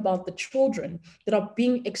talking about the children that are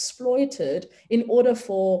being exploited in order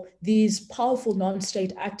for these powerful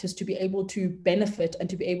non-state actors to be able to benefit and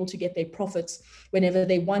to be able to get their profits whenever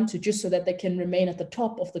they want to, just so that they can remain at the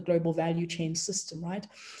top of the global value chain system, right?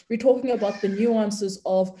 We're talking about the nuances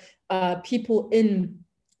of people in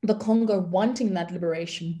the Congo wanting that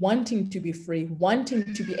liberation, wanting to be free,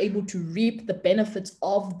 wanting to be able to reap the benefits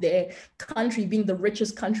of their country being the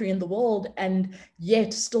richest country in the world, and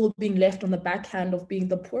yet still being left on the backhand of being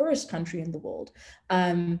the poorest country in the world.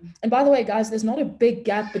 And by the way, guys, there's not a big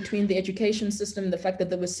gap between the education system, the fact that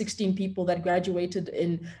there were 16 people that graduated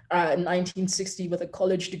in 1960 with a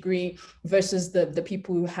college degree versus the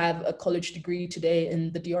people who have a college degree today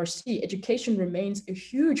in the DRC. Education remains a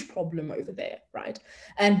huge problem over there, right?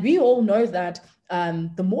 And we all know that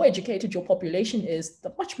the more educated your population is,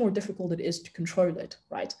 the much more difficult it is to control it,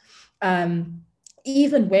 right?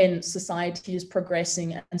 Even when society is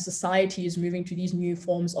progressing and society is moving to these new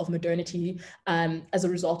forms of modernity as a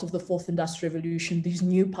result of the fourth industrial revolution, these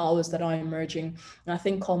new powers that are emerging. And I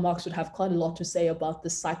think Karl Marx would have quite a lot to say about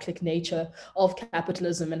the cyclic nature of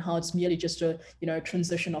capitalism and how it's merely just a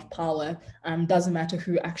transition of power. Doesn't matter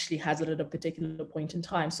who actually has it at a particular point in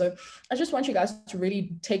time. So I just want you guys to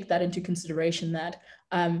really take that into consideration, that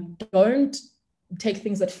don't take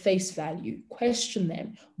things at face value, question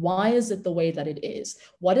them. Why is it the way that it is?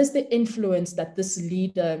 What is the influence that this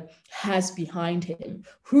leader has behind him?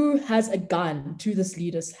 Who has a gun to this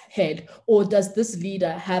leader's head? Or does this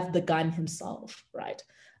leader have the gun himself, right?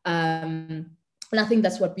 And I think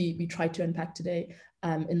that's what we tried to unpack today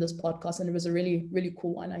in this podcast. And it was a really, really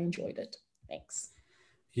cool one. I enjoyed it. Thanks.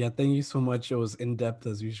 Yeah, thank you so much. It was in-depth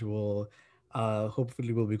as usual.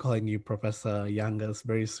 Hopefully we'll be calling you Professor Yangas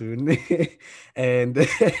very soon. And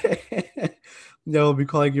yeah, we'll be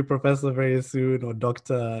calling you Professor very soon, or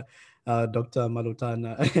Dr.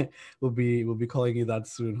 Malotana. We'll be calling you that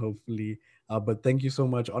soon, hopefully. But thank you so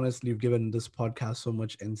much. Honestly, you've given this podcast so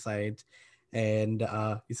much insight. And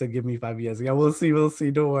you said give me 5 years. Yeah, we'll see, we'll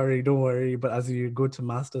see. Don't worry. But as you go to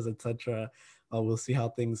masters, etc., we'll see how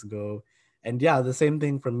things go. And yeah, the same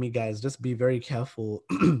thing from me, guys. Just be very careful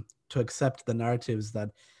to accept the narratives that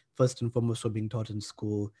first and foremost were being taught in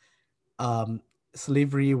school.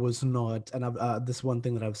 Slavery was not, and this one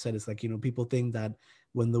thing that I've said is like, people think that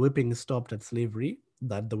when the whipping stopped at slavery,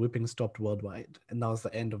 that the whipping stopped worldwide, and that was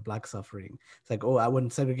the end of Black suffering. It's like, oh, when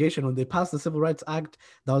segregation, when they passed the Civil Rights Act,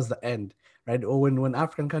 that was the end, right? Or when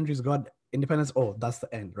African countries got independence, oh, that's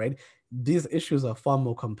the end, right? These issues are far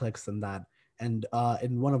more complex than that. And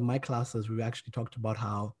in one of my classes, we actually talked about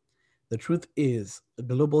how the truth is the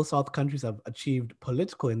global South countries have achieved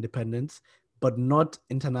political independence, but not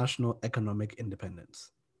international economic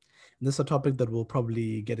independence. And this is a topic that we'll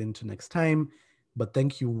probably get into next time. But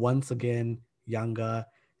thank you once again, Yanga,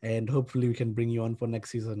 and hopefully we can bring you on for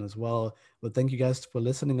next season as well. But thank you guys for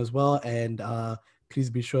listening as well. And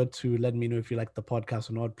please be sure to let me know if you like the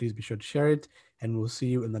podcast or not. Please be sure to share it, and we'll see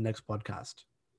you in the next podcast.